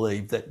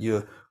believe that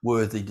you're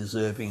worthy,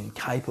 deserving, and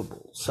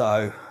capable.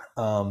 So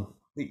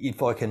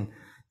if I can,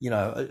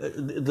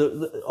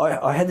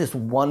 I had this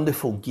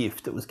wonderful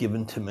gift that was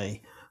given to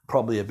me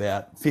probably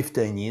about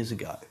 15 years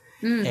ago.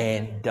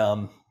 And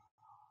I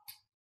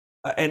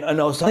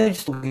was only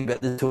just talking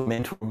about this to a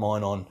mentor of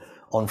mine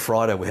on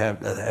Friday. We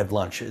have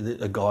lunch,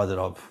 a guy that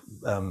I've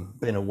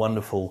been a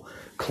wonderful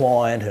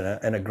client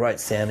and a great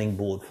sounding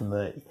board for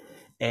me.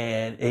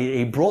 And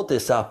he brought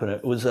this up, and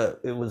it was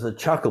a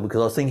chuckle, because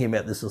I was thinking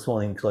about this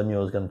morning because I knew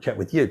I was going to chat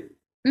with you.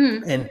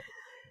 And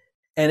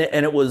And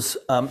it was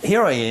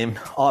here I am.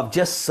 I've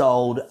just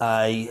sold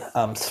a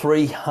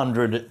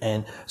 300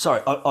 and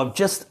sorry. I've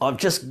just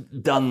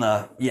done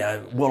the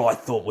what I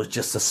thought was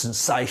just a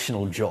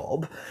sensational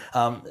job.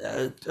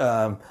 A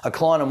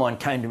client of mine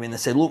came to me and they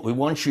said, "Look, we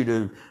want you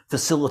to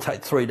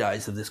facilitate 3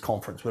 days of this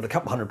conference. With a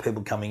couple hundred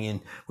people coming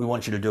in, we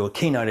want you to do a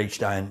keynote each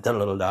day and da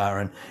da da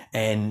da."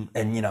 And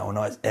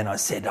I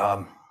said,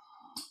 I'm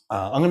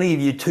going to give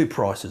you 2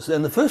 prices,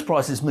 and the first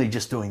price is me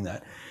just doing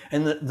that.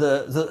 And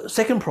the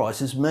second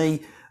price is me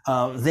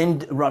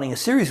then running a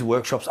series of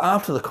workshops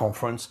after the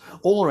conference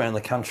all around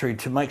the country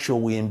to make sure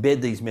we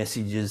embed these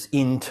messages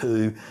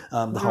into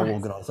the whole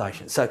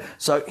organisation. So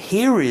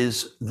here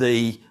is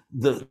the fee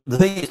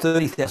is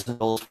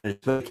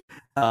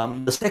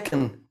 $30,000. The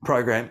second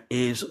program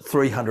is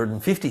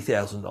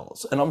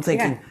 $350,000, and I'm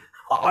thinking. Yeah.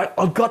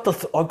 I've got the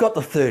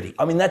 30.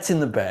 I mean, that's in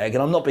the bag,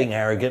 and I'm not being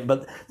arrogant,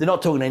 but they're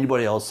not talking to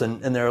anybody else,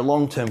 and they're a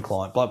long-term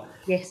client. But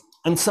yes.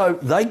 And so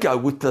they go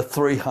with the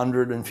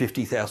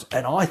 350,000,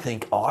 and I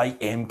think I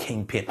am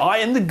kingpin. I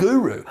am the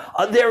guru.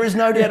 There is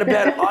no doubt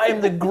about it. I am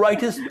the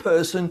greatest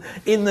person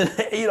in the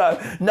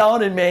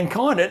known in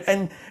mankind,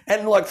 and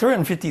like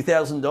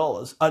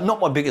 $350,000. Not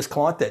my biggest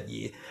client that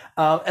year,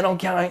 and I'm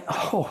going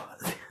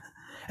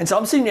and so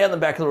I'm sitting down in the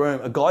back of the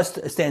room. A guy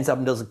stands up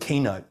and does a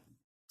keynote.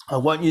 I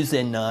won't use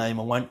their name.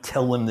 I won't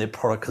tell them their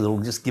product because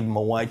it'll just give them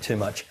away too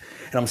much.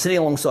 And I'm sitting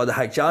alongside the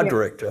HR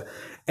director,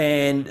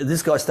 and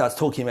this guy starts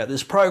talking about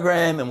this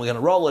program, and we're going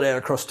to roll it out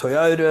across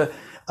Toyota.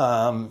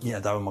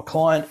 They were my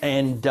client,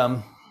 and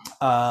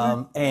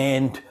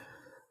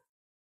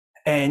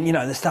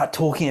they start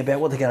talking about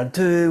what they're going to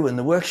do and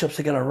the workshops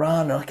they're going to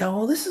run. And I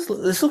go, "Oh,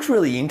 this looks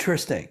really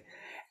interesting."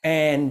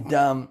 And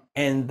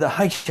the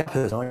HR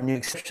person I knew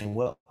exceptionally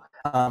well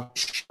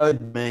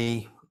showed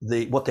me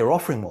what their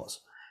offering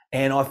was.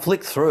 And I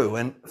flicked through,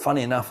 and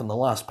funny enough, on the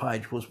last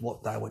page was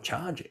what they were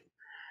charging.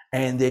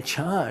 And their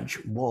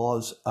charge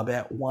was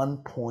about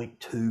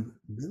 1.2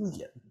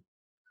 million.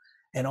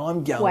 And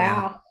I'm going,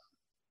 wow.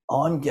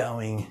 Well,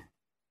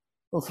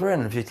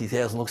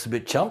 350,000 looks a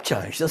bit chump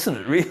change, doesn't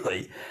it,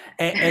 really?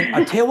 And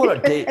I tell you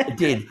what it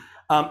did.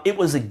 It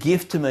was a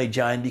gift to me,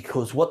 Jane,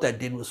 because what that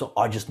did was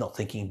I'm just not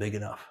thinking big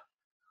enough.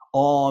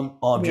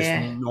 I'm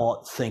just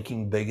not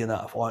thinking big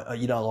enough.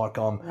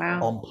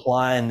 I'm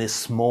playing this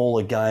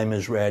smaller game,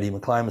 as Rowdy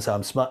McLean would say.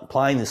 I'm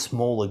playing this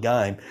smaller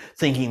game,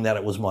 thinking that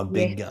it was my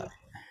big game.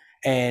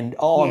 And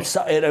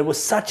it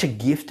was such a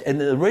gift.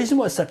 And the reason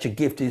why it's such a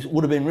gift is it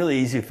would have been really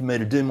easy for me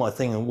to do my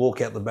thing and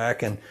walk out the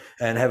back and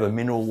have a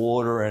mineral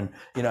water and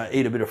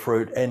eat a bit of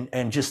fruit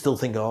and just still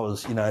think I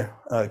was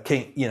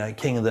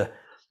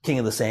king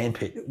of the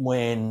sandpit,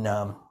 when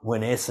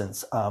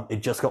essence, it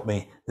just got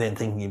me then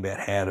thinking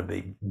about how to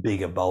be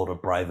bigger, bolder,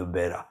 braver,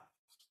 better.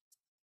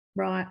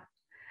 Right.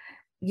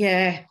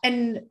 Yeah.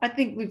 And I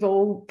think we've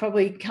all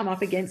probably come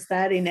up against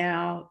that in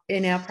our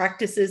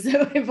practices.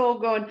 We've all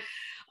gone,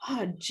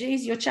 "Oh,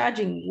 geez, you're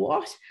charging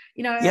what?"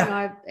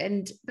 I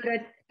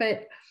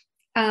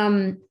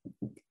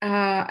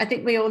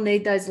think we all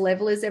need those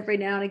levelers every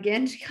now and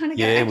again to kind of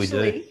go, actually, we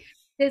do.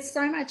 There's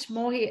so much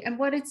more here. And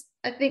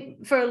I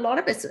think for a lot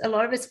of us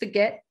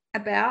forget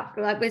about,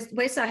 like,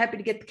 we're so happy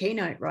to get the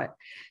keynote, right?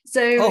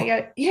 So we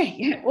go,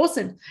 yeah,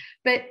 awesome.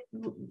 But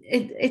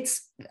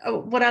it's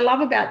what I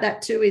love about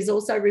that too is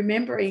also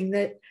remembering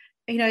that,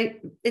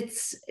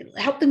 it's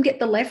help them get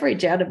the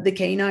leverage out of the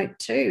keynote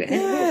too.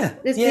 And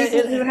there's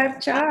people who have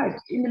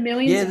charged in the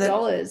millions of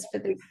dollars for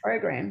these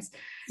programs.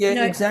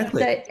 Yeah,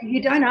 exactly. That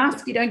you don't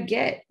ask, you don't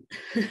get.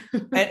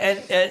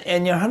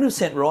 and you're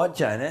 100% right,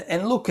 Jane.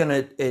 And look, and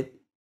it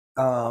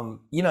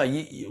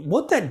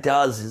what that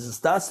does is it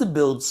starts to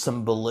build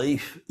some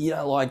belief.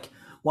 Like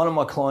one of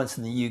my clients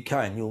in the UK,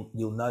 and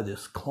you'll know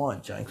this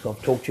client, Jane, because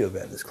I've talked to you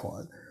about this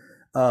client.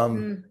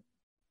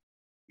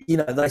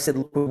 They said,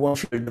 "Look, we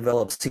want you to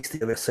develop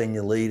 60 of our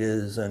senior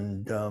leaders,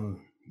 and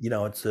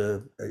it's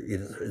a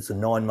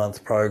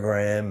 9-month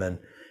program,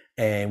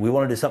 and we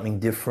want to do something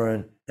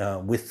different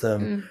with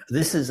them."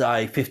 This is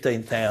a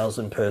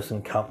 15,000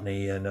 person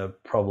company and a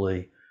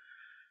probably,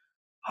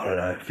 I don't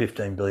know,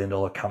 $15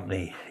 billion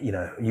company,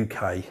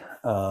 UK,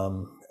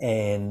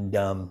 and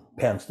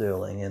pound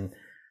sterling.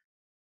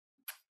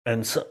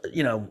 And so,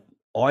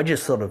 I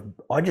just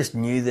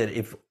knew that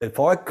if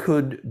I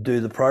could do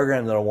the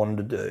program that I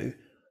wanted to do,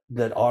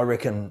 that I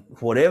reckon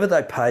whatever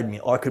they paid me,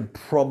 I could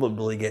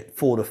probably get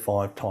 4 to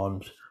 5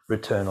 times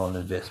return on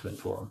investment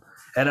for them.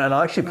 And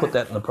I actually put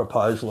that in the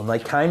proposal, and they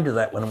came to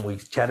that when we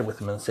chatted with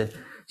them and said,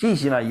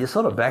 "Geez, you're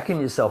sort of backing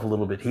yourself a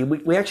little bit here.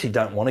 We actually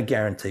don't want a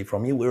guarantee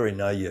from you. We already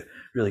know you're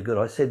really good."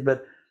 I said,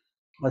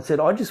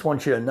 "I just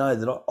want you to know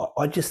that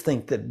I just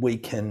think that we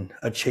can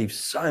achieve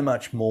so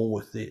much more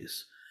with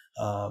this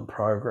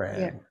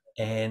program."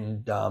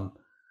 And I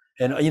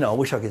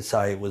wish I could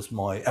say it was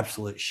my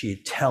absolute sheer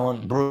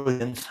talent,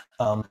 brilliance.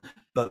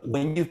 But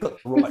when you've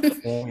got the right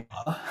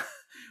formula,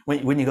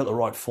 when you've got the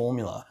right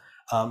formula,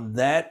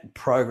 that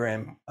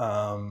program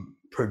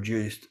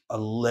produced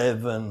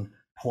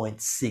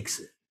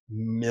 11.6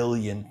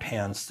 million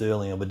pounds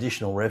sterling of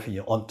additional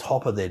revenue on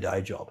top of their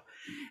day job.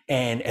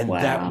 and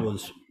that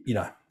was, you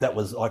know, that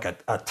was like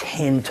a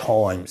 10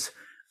 times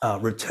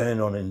return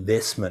on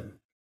investment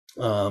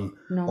on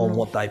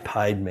what they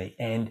paid me.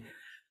 And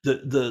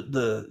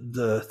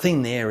the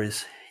thing there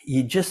is,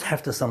 you just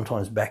have to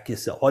sometimes back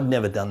yourself. I'd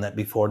never done that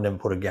before. I'd never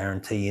put a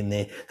guarantee in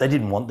there. They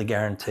didn't want the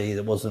guarantee.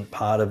 That wasn't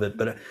part of it.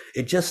 But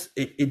it just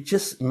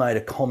made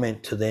a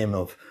comment to them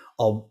of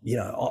you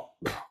know,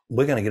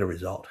 we're going to get a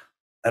result,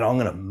 and I'm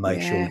going to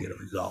make sure we get a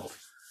result.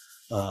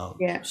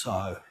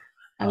 So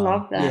I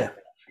love that.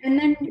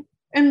 Yeah.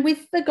 And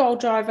with the Goal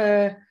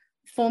Driver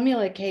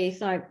formula, Keith,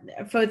 like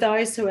for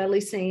those who are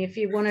listening, if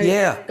you want to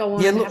go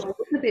on and have a look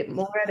a bit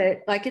more at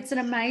it, like it's an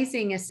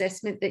amazing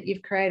assessment that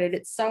you've created.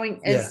 It's so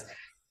as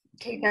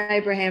Keith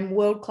Abraham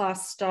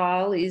world-class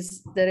style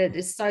is that it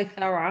is so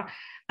thorough.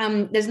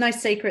 There's no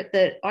secret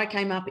that I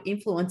came up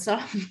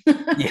influencer.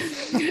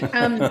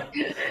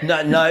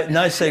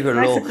 No secret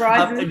at all.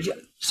 Surprises.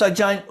 So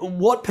Jane,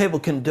 what people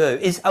can do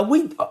is,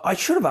 I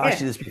should have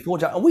asked you this before,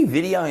 Jane, are we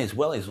videoing as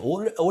well as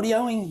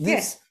audioing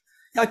this?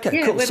 Okay,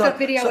 yeah, cool. We've got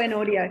video and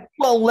audio.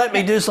 Well, let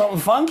me do something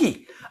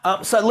funky.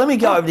 So let me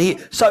go over to here.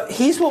 So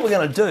here's what we're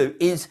going to do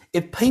is,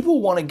 if people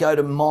want to go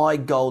to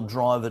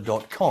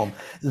mygoldriver.com,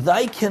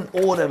 they can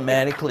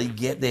automatically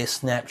get their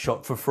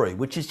snapshot for free,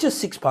 which is just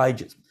 6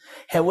 pages.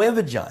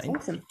 However, Jane,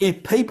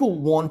 if people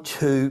want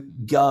to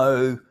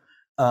go,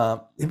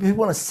 if people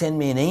want to send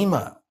me an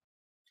email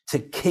to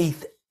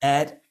Keith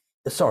my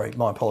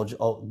apologies,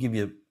 I'll give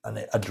you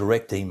a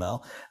direct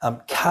email,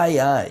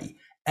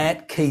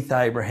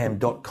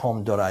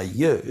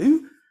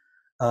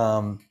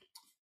 ka@keithabraham.com.au,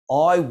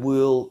 I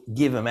will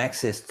give them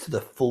access to the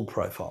full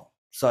profile.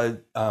 So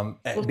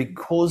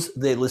because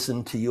they're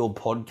listening to your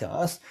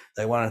podcast,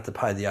 they won't have to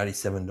pay the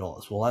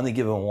 $87. We'll only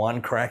give them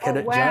one crack at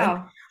it,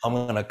 Jane. I'm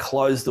going to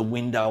close the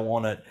window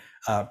on it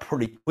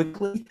pretty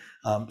quickly.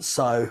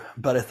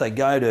 But if they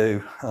go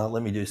to,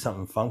 let me do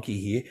something funky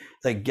here.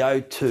 They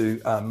go to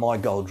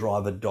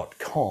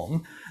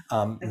mygoldriver.com.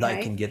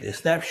 They can get their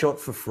snapshot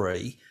for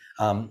free.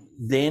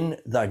 Then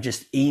they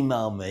just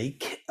email me,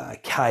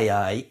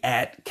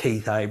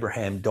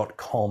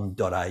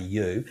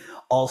 ka@keithabraham.com.au.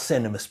 I'll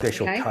send them a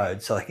special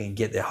code so they can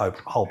get their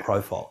whole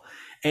profile.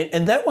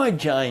 And that way,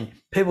 Jane,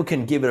 people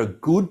can give it a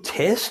good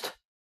test.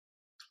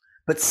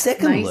 But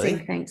secondly,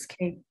 amazing. Thanks,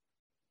 Keith.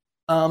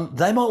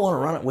 They might want to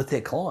run it with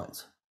their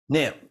clients.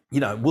 Now,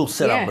 you know, we'll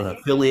set up an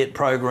affiliate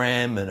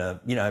program and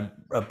a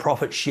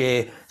profit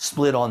share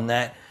split on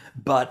that.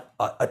 But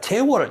I tell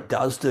you what it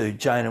does do,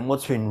 Jane, and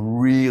what's been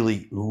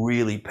really,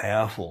 really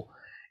powerful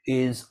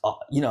is,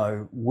 you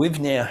know,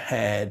 we've now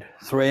had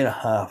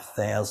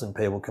 3,500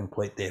 people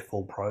complete their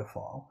full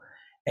profile.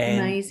 And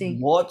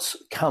amazing. What's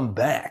come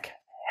back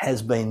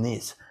has been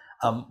this.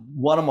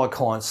 One of my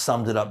clients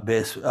summed it up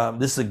best.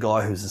 This is a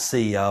guy who's the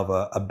CEO of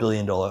a $1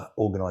 billion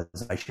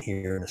organisation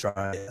here in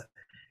Australia.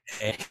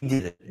 And he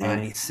did it.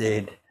 And he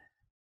said,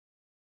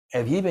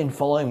 have you been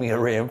following me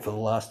around for the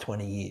last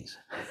 20 years?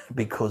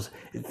 Because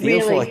it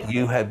feels like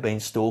you have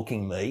been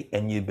stalking me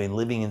and you've been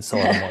living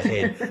inside of my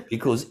head,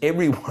 because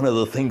every one of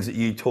the things that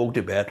you talked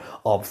about,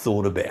 I've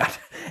thought about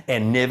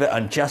and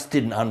just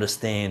didn't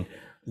understand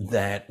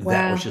that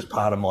that was just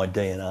part of my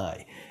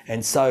DNA.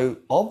 And so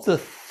of the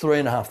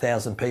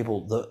 3,500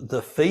 people,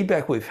 the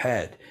feedback we've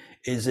had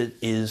is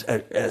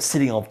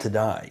sitting of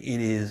today, it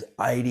is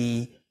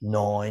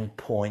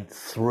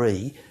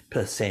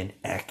 89.3%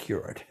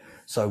 accurate.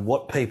 So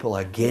what people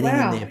are getting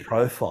in their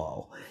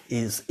profile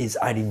is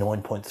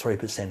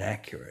 89.3%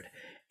 accurate.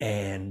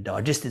 And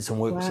I just did some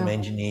work with some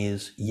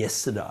engineers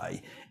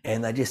yesterday,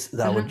 and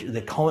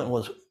the comment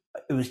was,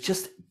 it was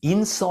just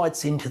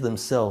insights into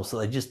themselves that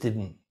they just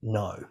didn't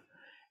know.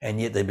 And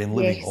yet they've been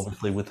living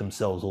obviously with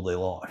themselves all their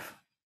life.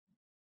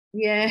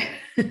 Yeah.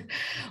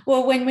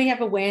 Well, when we have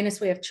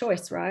awareness, we have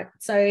choice, right?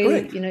 So,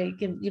 Correct. you know,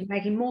 you're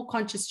making more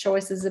conscious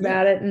choices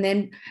about it. And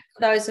then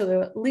for those who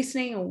are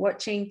listening or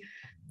watching,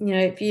 you know,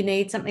 if you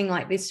need something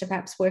like this to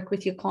perhaps work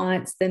with your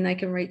clients, then they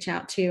can reach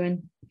out to you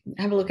and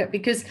have a look at,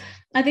 because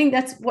I think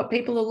that's what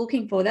people are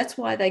looking for. That's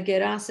why they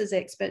get us as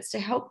experts, to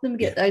help them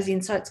get those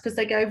insights, because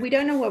they go, we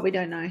don't know what we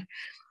don't know.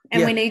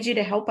 And we need you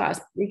to help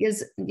us,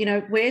 because, you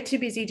know, we're too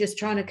busy just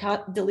trying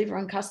to deliver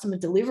on customer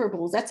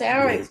deliverables. That's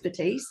our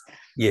expertise.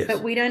 Yes.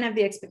 But we don't have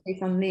the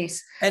expertise on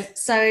this. And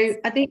so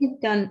I think you've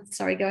done,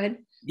 sorry, go ahead.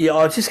 Yeah,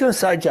 I was just going to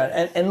say, Jane,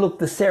 and look,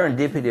 the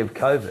serendipity of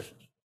COVID,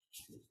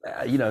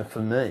 you know, for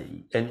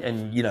me,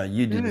 and you know,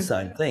 you did the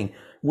same thing.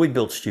 We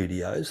built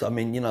studios. I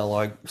mean, you know,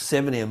 like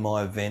 70 of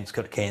my events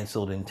got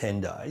cancelled in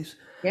 10 days.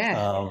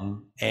 Yeah.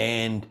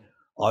 And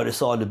I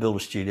decided to build a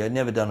studio. I'd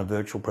never done a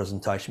virtual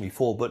presentation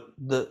before, but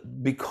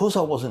because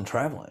I wasn't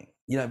traveling,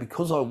 you know,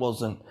 because I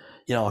wasn't,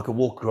 you know, I could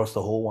walk across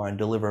the hallway and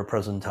deliver a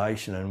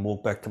presentation and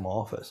walk back to my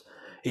office.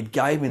 It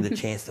gave me the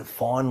chance to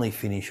finally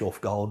finish off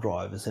Gold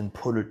Drivers and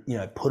put it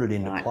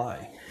into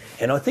play.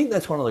 And I think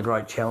that's one of the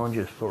great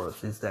challenges for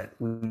us, is that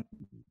we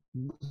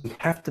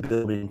have to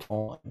build in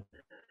time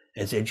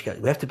as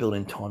educators. We have to build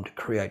in time to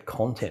create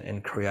content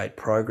and create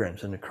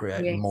programs and to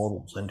create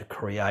models and to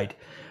create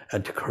a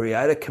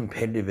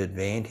competitive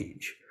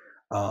advantage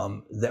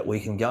that we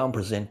can go and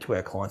present to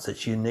our clients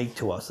that's unique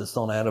to us. It's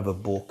not out of a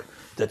book.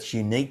 That's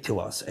unique to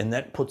us, and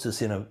that puts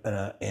us in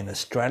a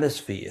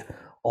stratosphere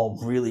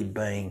of really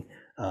being,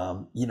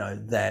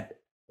 that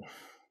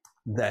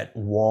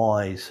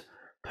wise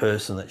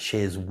person that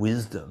shares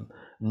wisdom,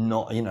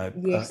 not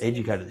Yes.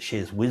 educator that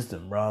shares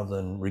wisdom rather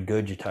than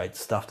regurgitates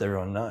stuff that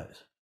everyone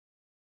knows.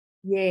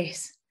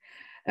 Yes.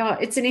 Oh,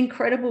 it's an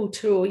incredible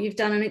tool. You've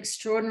done an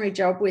extraordinary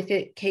job with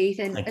it, Keith.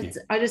 And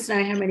I just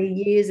know how many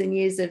years and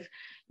years of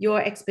your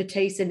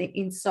expertise and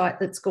insight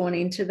that's gone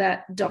into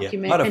that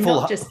document. Yeah. I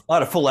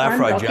had a full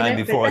afro, Jane,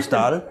 before I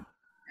started.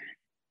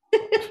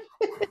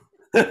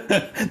 Now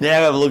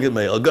have a look at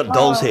me. I've got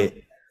doll's hair.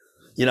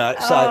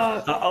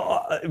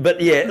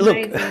 But yeah,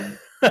 amazing. Look,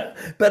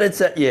 but it's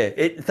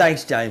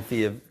thanks, Jane, for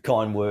your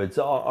kind words.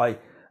 I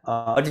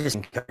just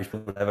encourage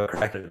people to have a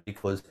crack at it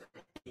because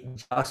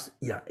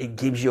it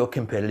gives you a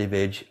competitive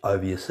edge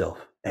over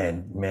yourself.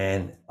 And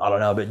man, I don't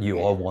know about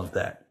you, I want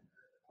that.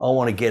 I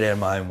want to get out of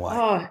my own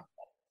way.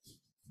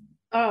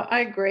 Oh, I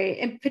agree.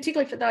 And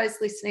particularly for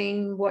those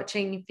listening,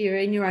 watching, if you're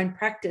in your own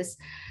practice,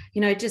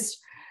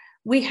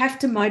 we have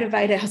to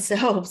motivate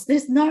ourselves.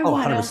 There's no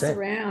one 100%. else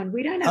around.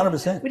 We don't have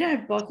 100%. We don't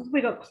have bosses.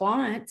 We've got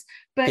clients,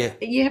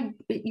 but you have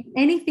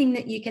anything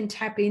that you can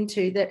tap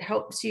into that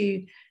helps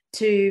you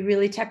to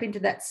really tap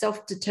into that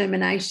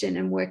self-determination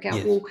and work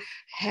out, well,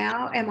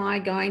 how am I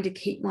going to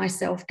keep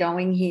myself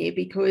going here?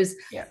 Because,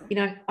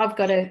 I've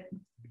got to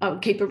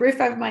keep a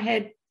roof over my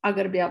head. I've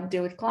got to be able to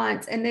deal with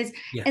clients. And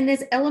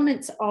there's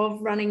elements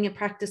of running a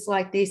practice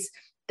like this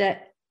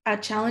that are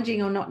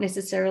challenging or not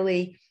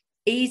necessarily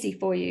easy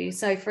for you.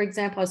 So, for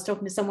example, I was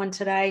talking to someone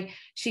today.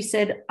 She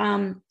said,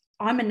 I'm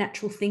a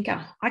natural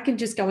thinker. I can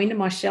just go into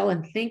my shell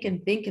and think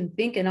and think and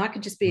think, and I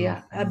could just be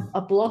a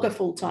blogger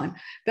full time,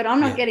 but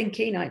I'm not getting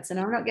keynotes and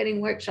I'm not getting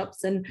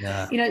workshops. And,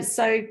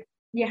 so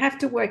you have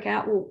to work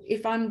out, well,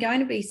 if I'm going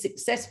to be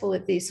successful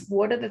at this,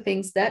 what are the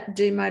things that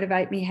do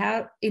motivate me?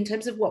 How, in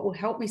terms of what will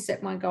help me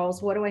set my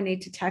goals, what do I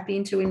need to tap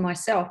into in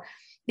myself?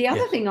 The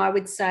other thing I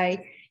would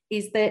say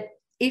is that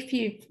if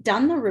you've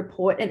done the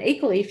report, and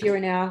equally if you're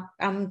in our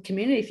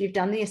community, if you've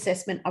done the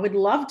assessment, I would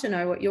love to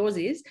know what yours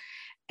is.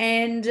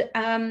 And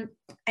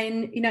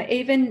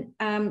even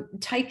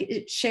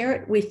share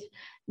it with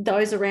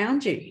those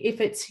around you. If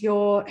it's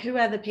who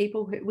are the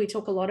people who we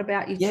talk a lot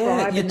about, your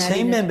tribe, your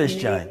team members,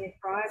 Jane.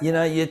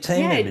 Your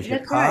team members,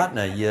 your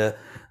partner, your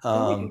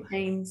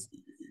teams.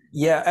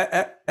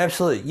 Yeah,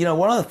 absolutely.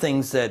 One of the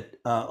things that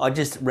I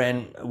just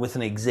ran with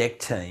an exec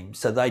team,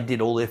 so they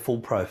did all their full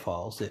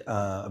profiles,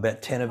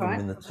 about 10 of them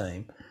in the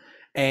team.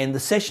 And the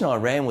session I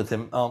ran with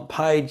them on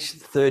page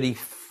 30,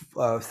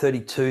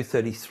 32,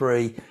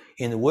 33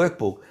 in the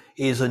workbook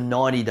is a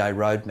 90-day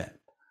roadmap.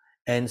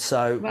 And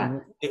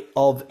so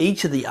of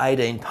each of the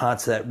 18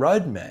 parts of that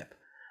roadmap,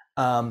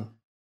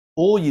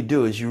 all you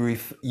do is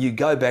you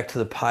go back to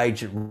the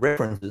page that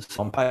references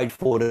on page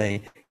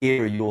 14.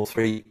 Here are your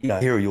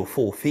here are your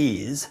 4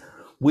 fears.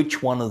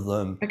 Which one of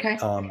them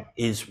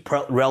is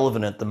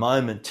relevant at the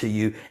moment to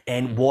you,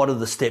 and what are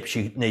the steps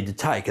you need to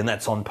take? And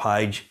that's on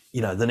page,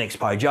 the next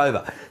page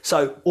over.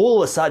 So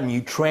all of a sudden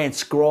you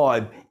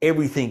transcribe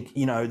everything,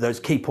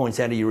 those key points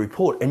out of your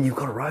report, and you've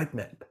got a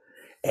roadmap.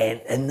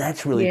 And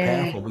that's really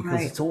powerful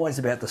because it's always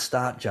about the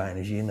start, Jane,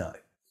 as you know.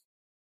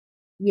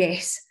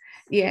 Yes.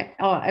 Yeah.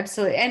 Oh,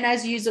 absolutely. And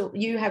as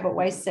you have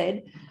always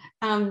said,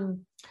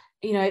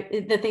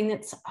 the thing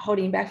that's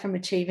holding you back from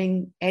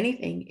achieving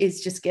anything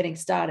is just getting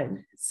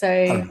started.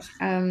 So,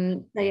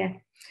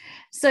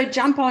 So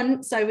jump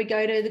on. So we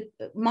go to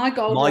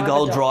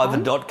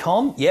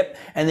mygoaldriver.com. Yep.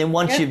 And then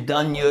once you've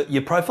done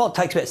your profile, it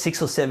takes about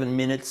 6 or 7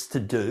 minutes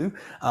to do,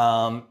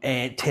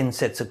 and 10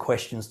 sets of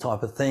questions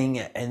type of thing.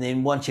 And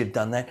then once you've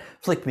done that,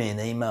 flick me an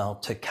email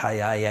to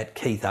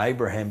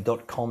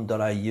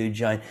ka@keithabraham.com.au,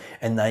 Jane,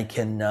 and they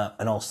can,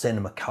 and I'll send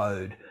them a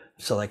code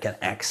so they can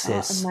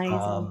access,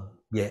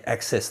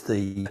 access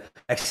the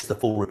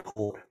full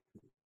report.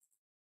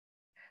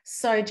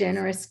 So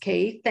generous,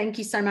 Keith. Thank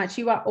you so much.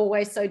 You are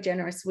always so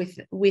generous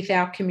with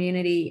our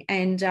community.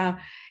 And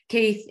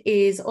Keith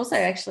is also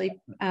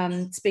actually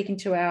speaking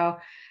to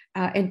our,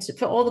 and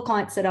for all the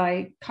clients that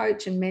I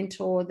coach and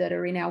mentor that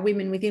are in our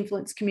Women with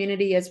Influence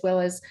community, as well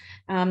as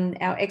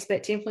our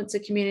Expert to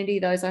Influencer community,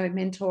 those I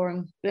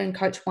mentor and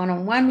coach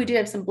one-on-one. We do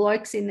have some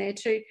blokes in there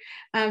too.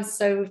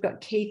 So we've got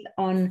Keith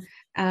on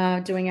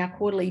doing our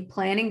quarterly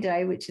planning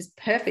day, which is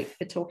perfect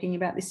for talking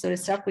about this sort of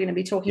stuff. We're going to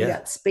be talking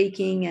about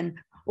speaking and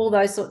all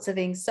those sorts of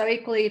things. So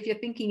equally, if you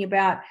think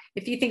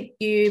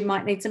you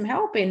might need some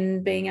help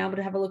in being able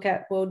to have a look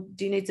at, well,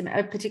 do you need some,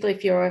 particularly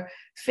if you're a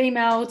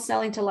female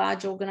selling to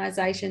large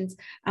organizations,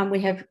 we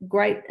have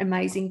great,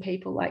 amazing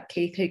people like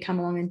Keith who come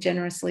along and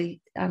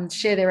generously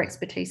share their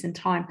expertise and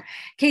time.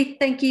 Keith,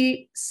 thank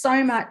you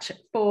so much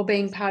for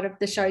being part of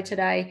the show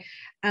today.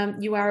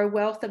 You are a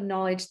wealth of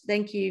knowledge.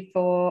 Thank you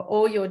for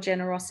all your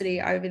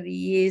generosity over the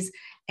years,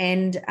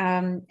 and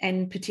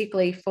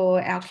particularly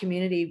for our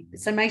community.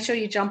 So make sure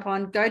you jump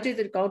on, go do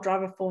the Gold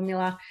Driver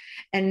formula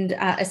and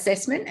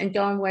assessment, and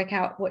go and work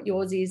out what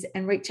yours is,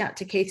 and reach out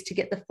to Keith to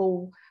get the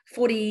full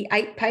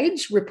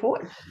 48-page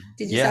report.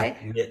 Did you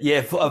say?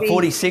 Yeah,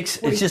 46.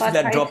 It's just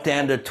about dropped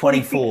down to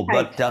 24,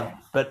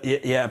 but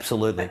yeah,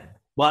 absolutely.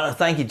 Well,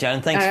 thank you,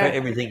 Joan. Thanks for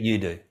everything you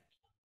do.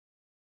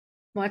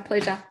 My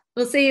pleasure.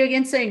 We'll see you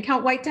again soon.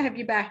 Can't wait to have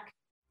you back.